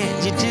can,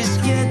 you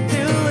just get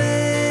through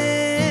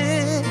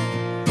it.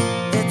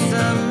 It's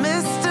a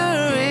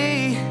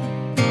mystery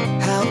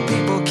how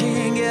people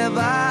can get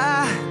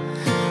by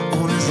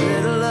on as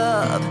little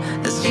love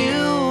as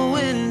you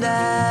and I.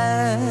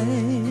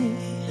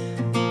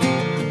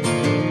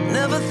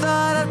 Never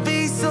thought I'd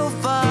be so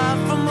far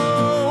from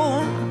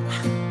home.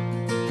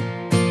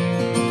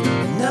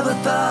 Never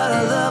thought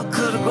our love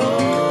could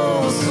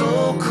grow so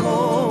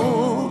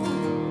cold.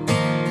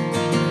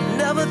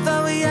 Never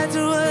thought we had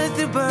to run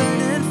through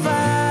burning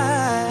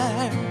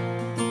fire.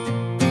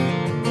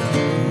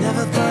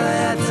 Never thought I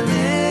had to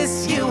miss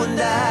you and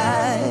I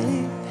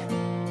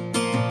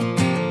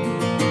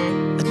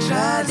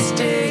tried to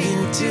stay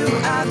until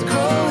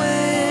outgrow it.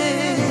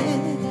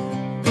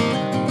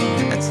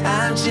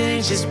 Time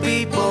changes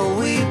people,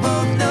 we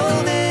both know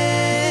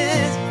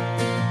this.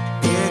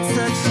 It's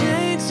a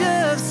change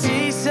of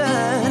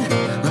season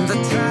when the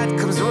tide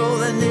comes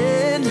rolling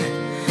in,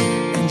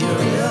 and you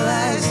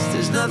realize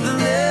there's nothing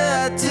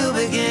there to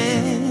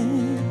begin.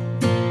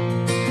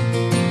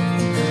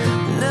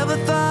 Never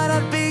thought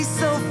I'd be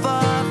so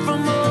far from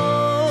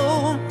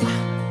home.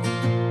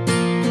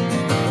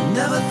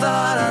 Never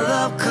thought our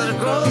love could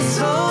grow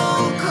so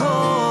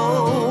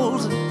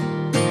cold.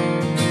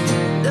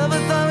 Never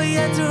thought we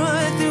had to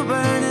run through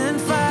burning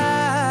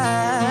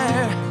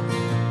fire.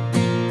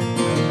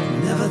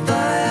 Never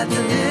thought I had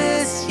to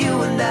miss you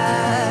and I.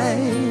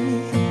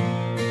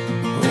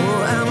 Oh,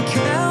 I'm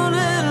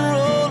counting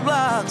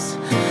roadblocks,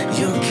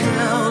 you're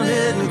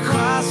counting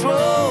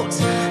crossroads.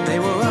 They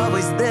were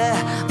always there,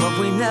 but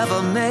we never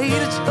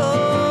made a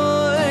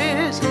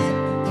choice.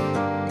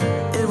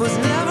 It was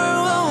never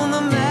on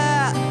the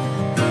map,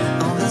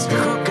 on this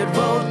crooked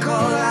road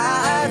called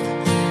life.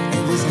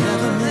 It was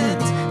never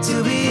meant to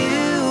be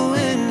you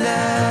and I.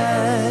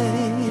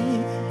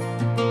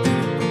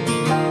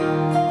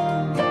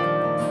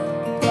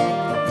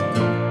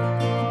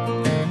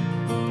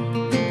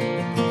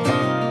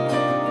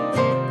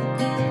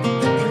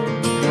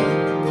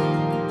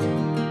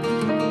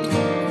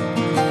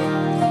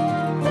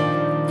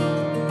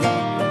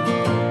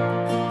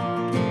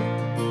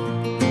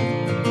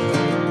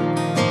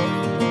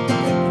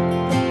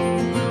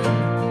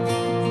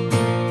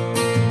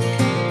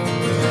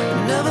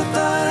 Never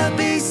thought I'd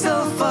be so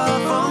far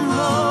from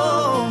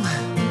home.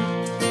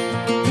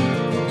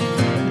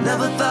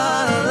 Never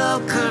thought our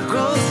love could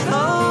grow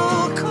so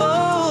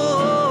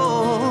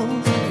cold.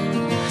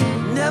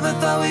 Never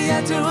thought we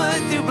had to run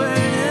through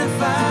burning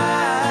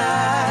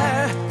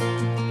fire.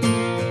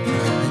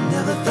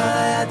 Never thought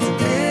I had to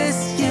miss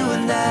you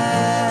and I.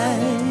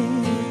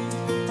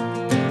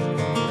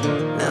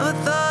 Never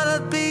thought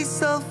I'd be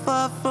so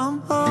far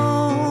from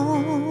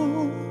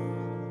home.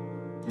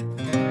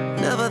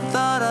 Never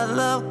thought our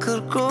love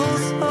could grow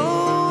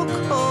so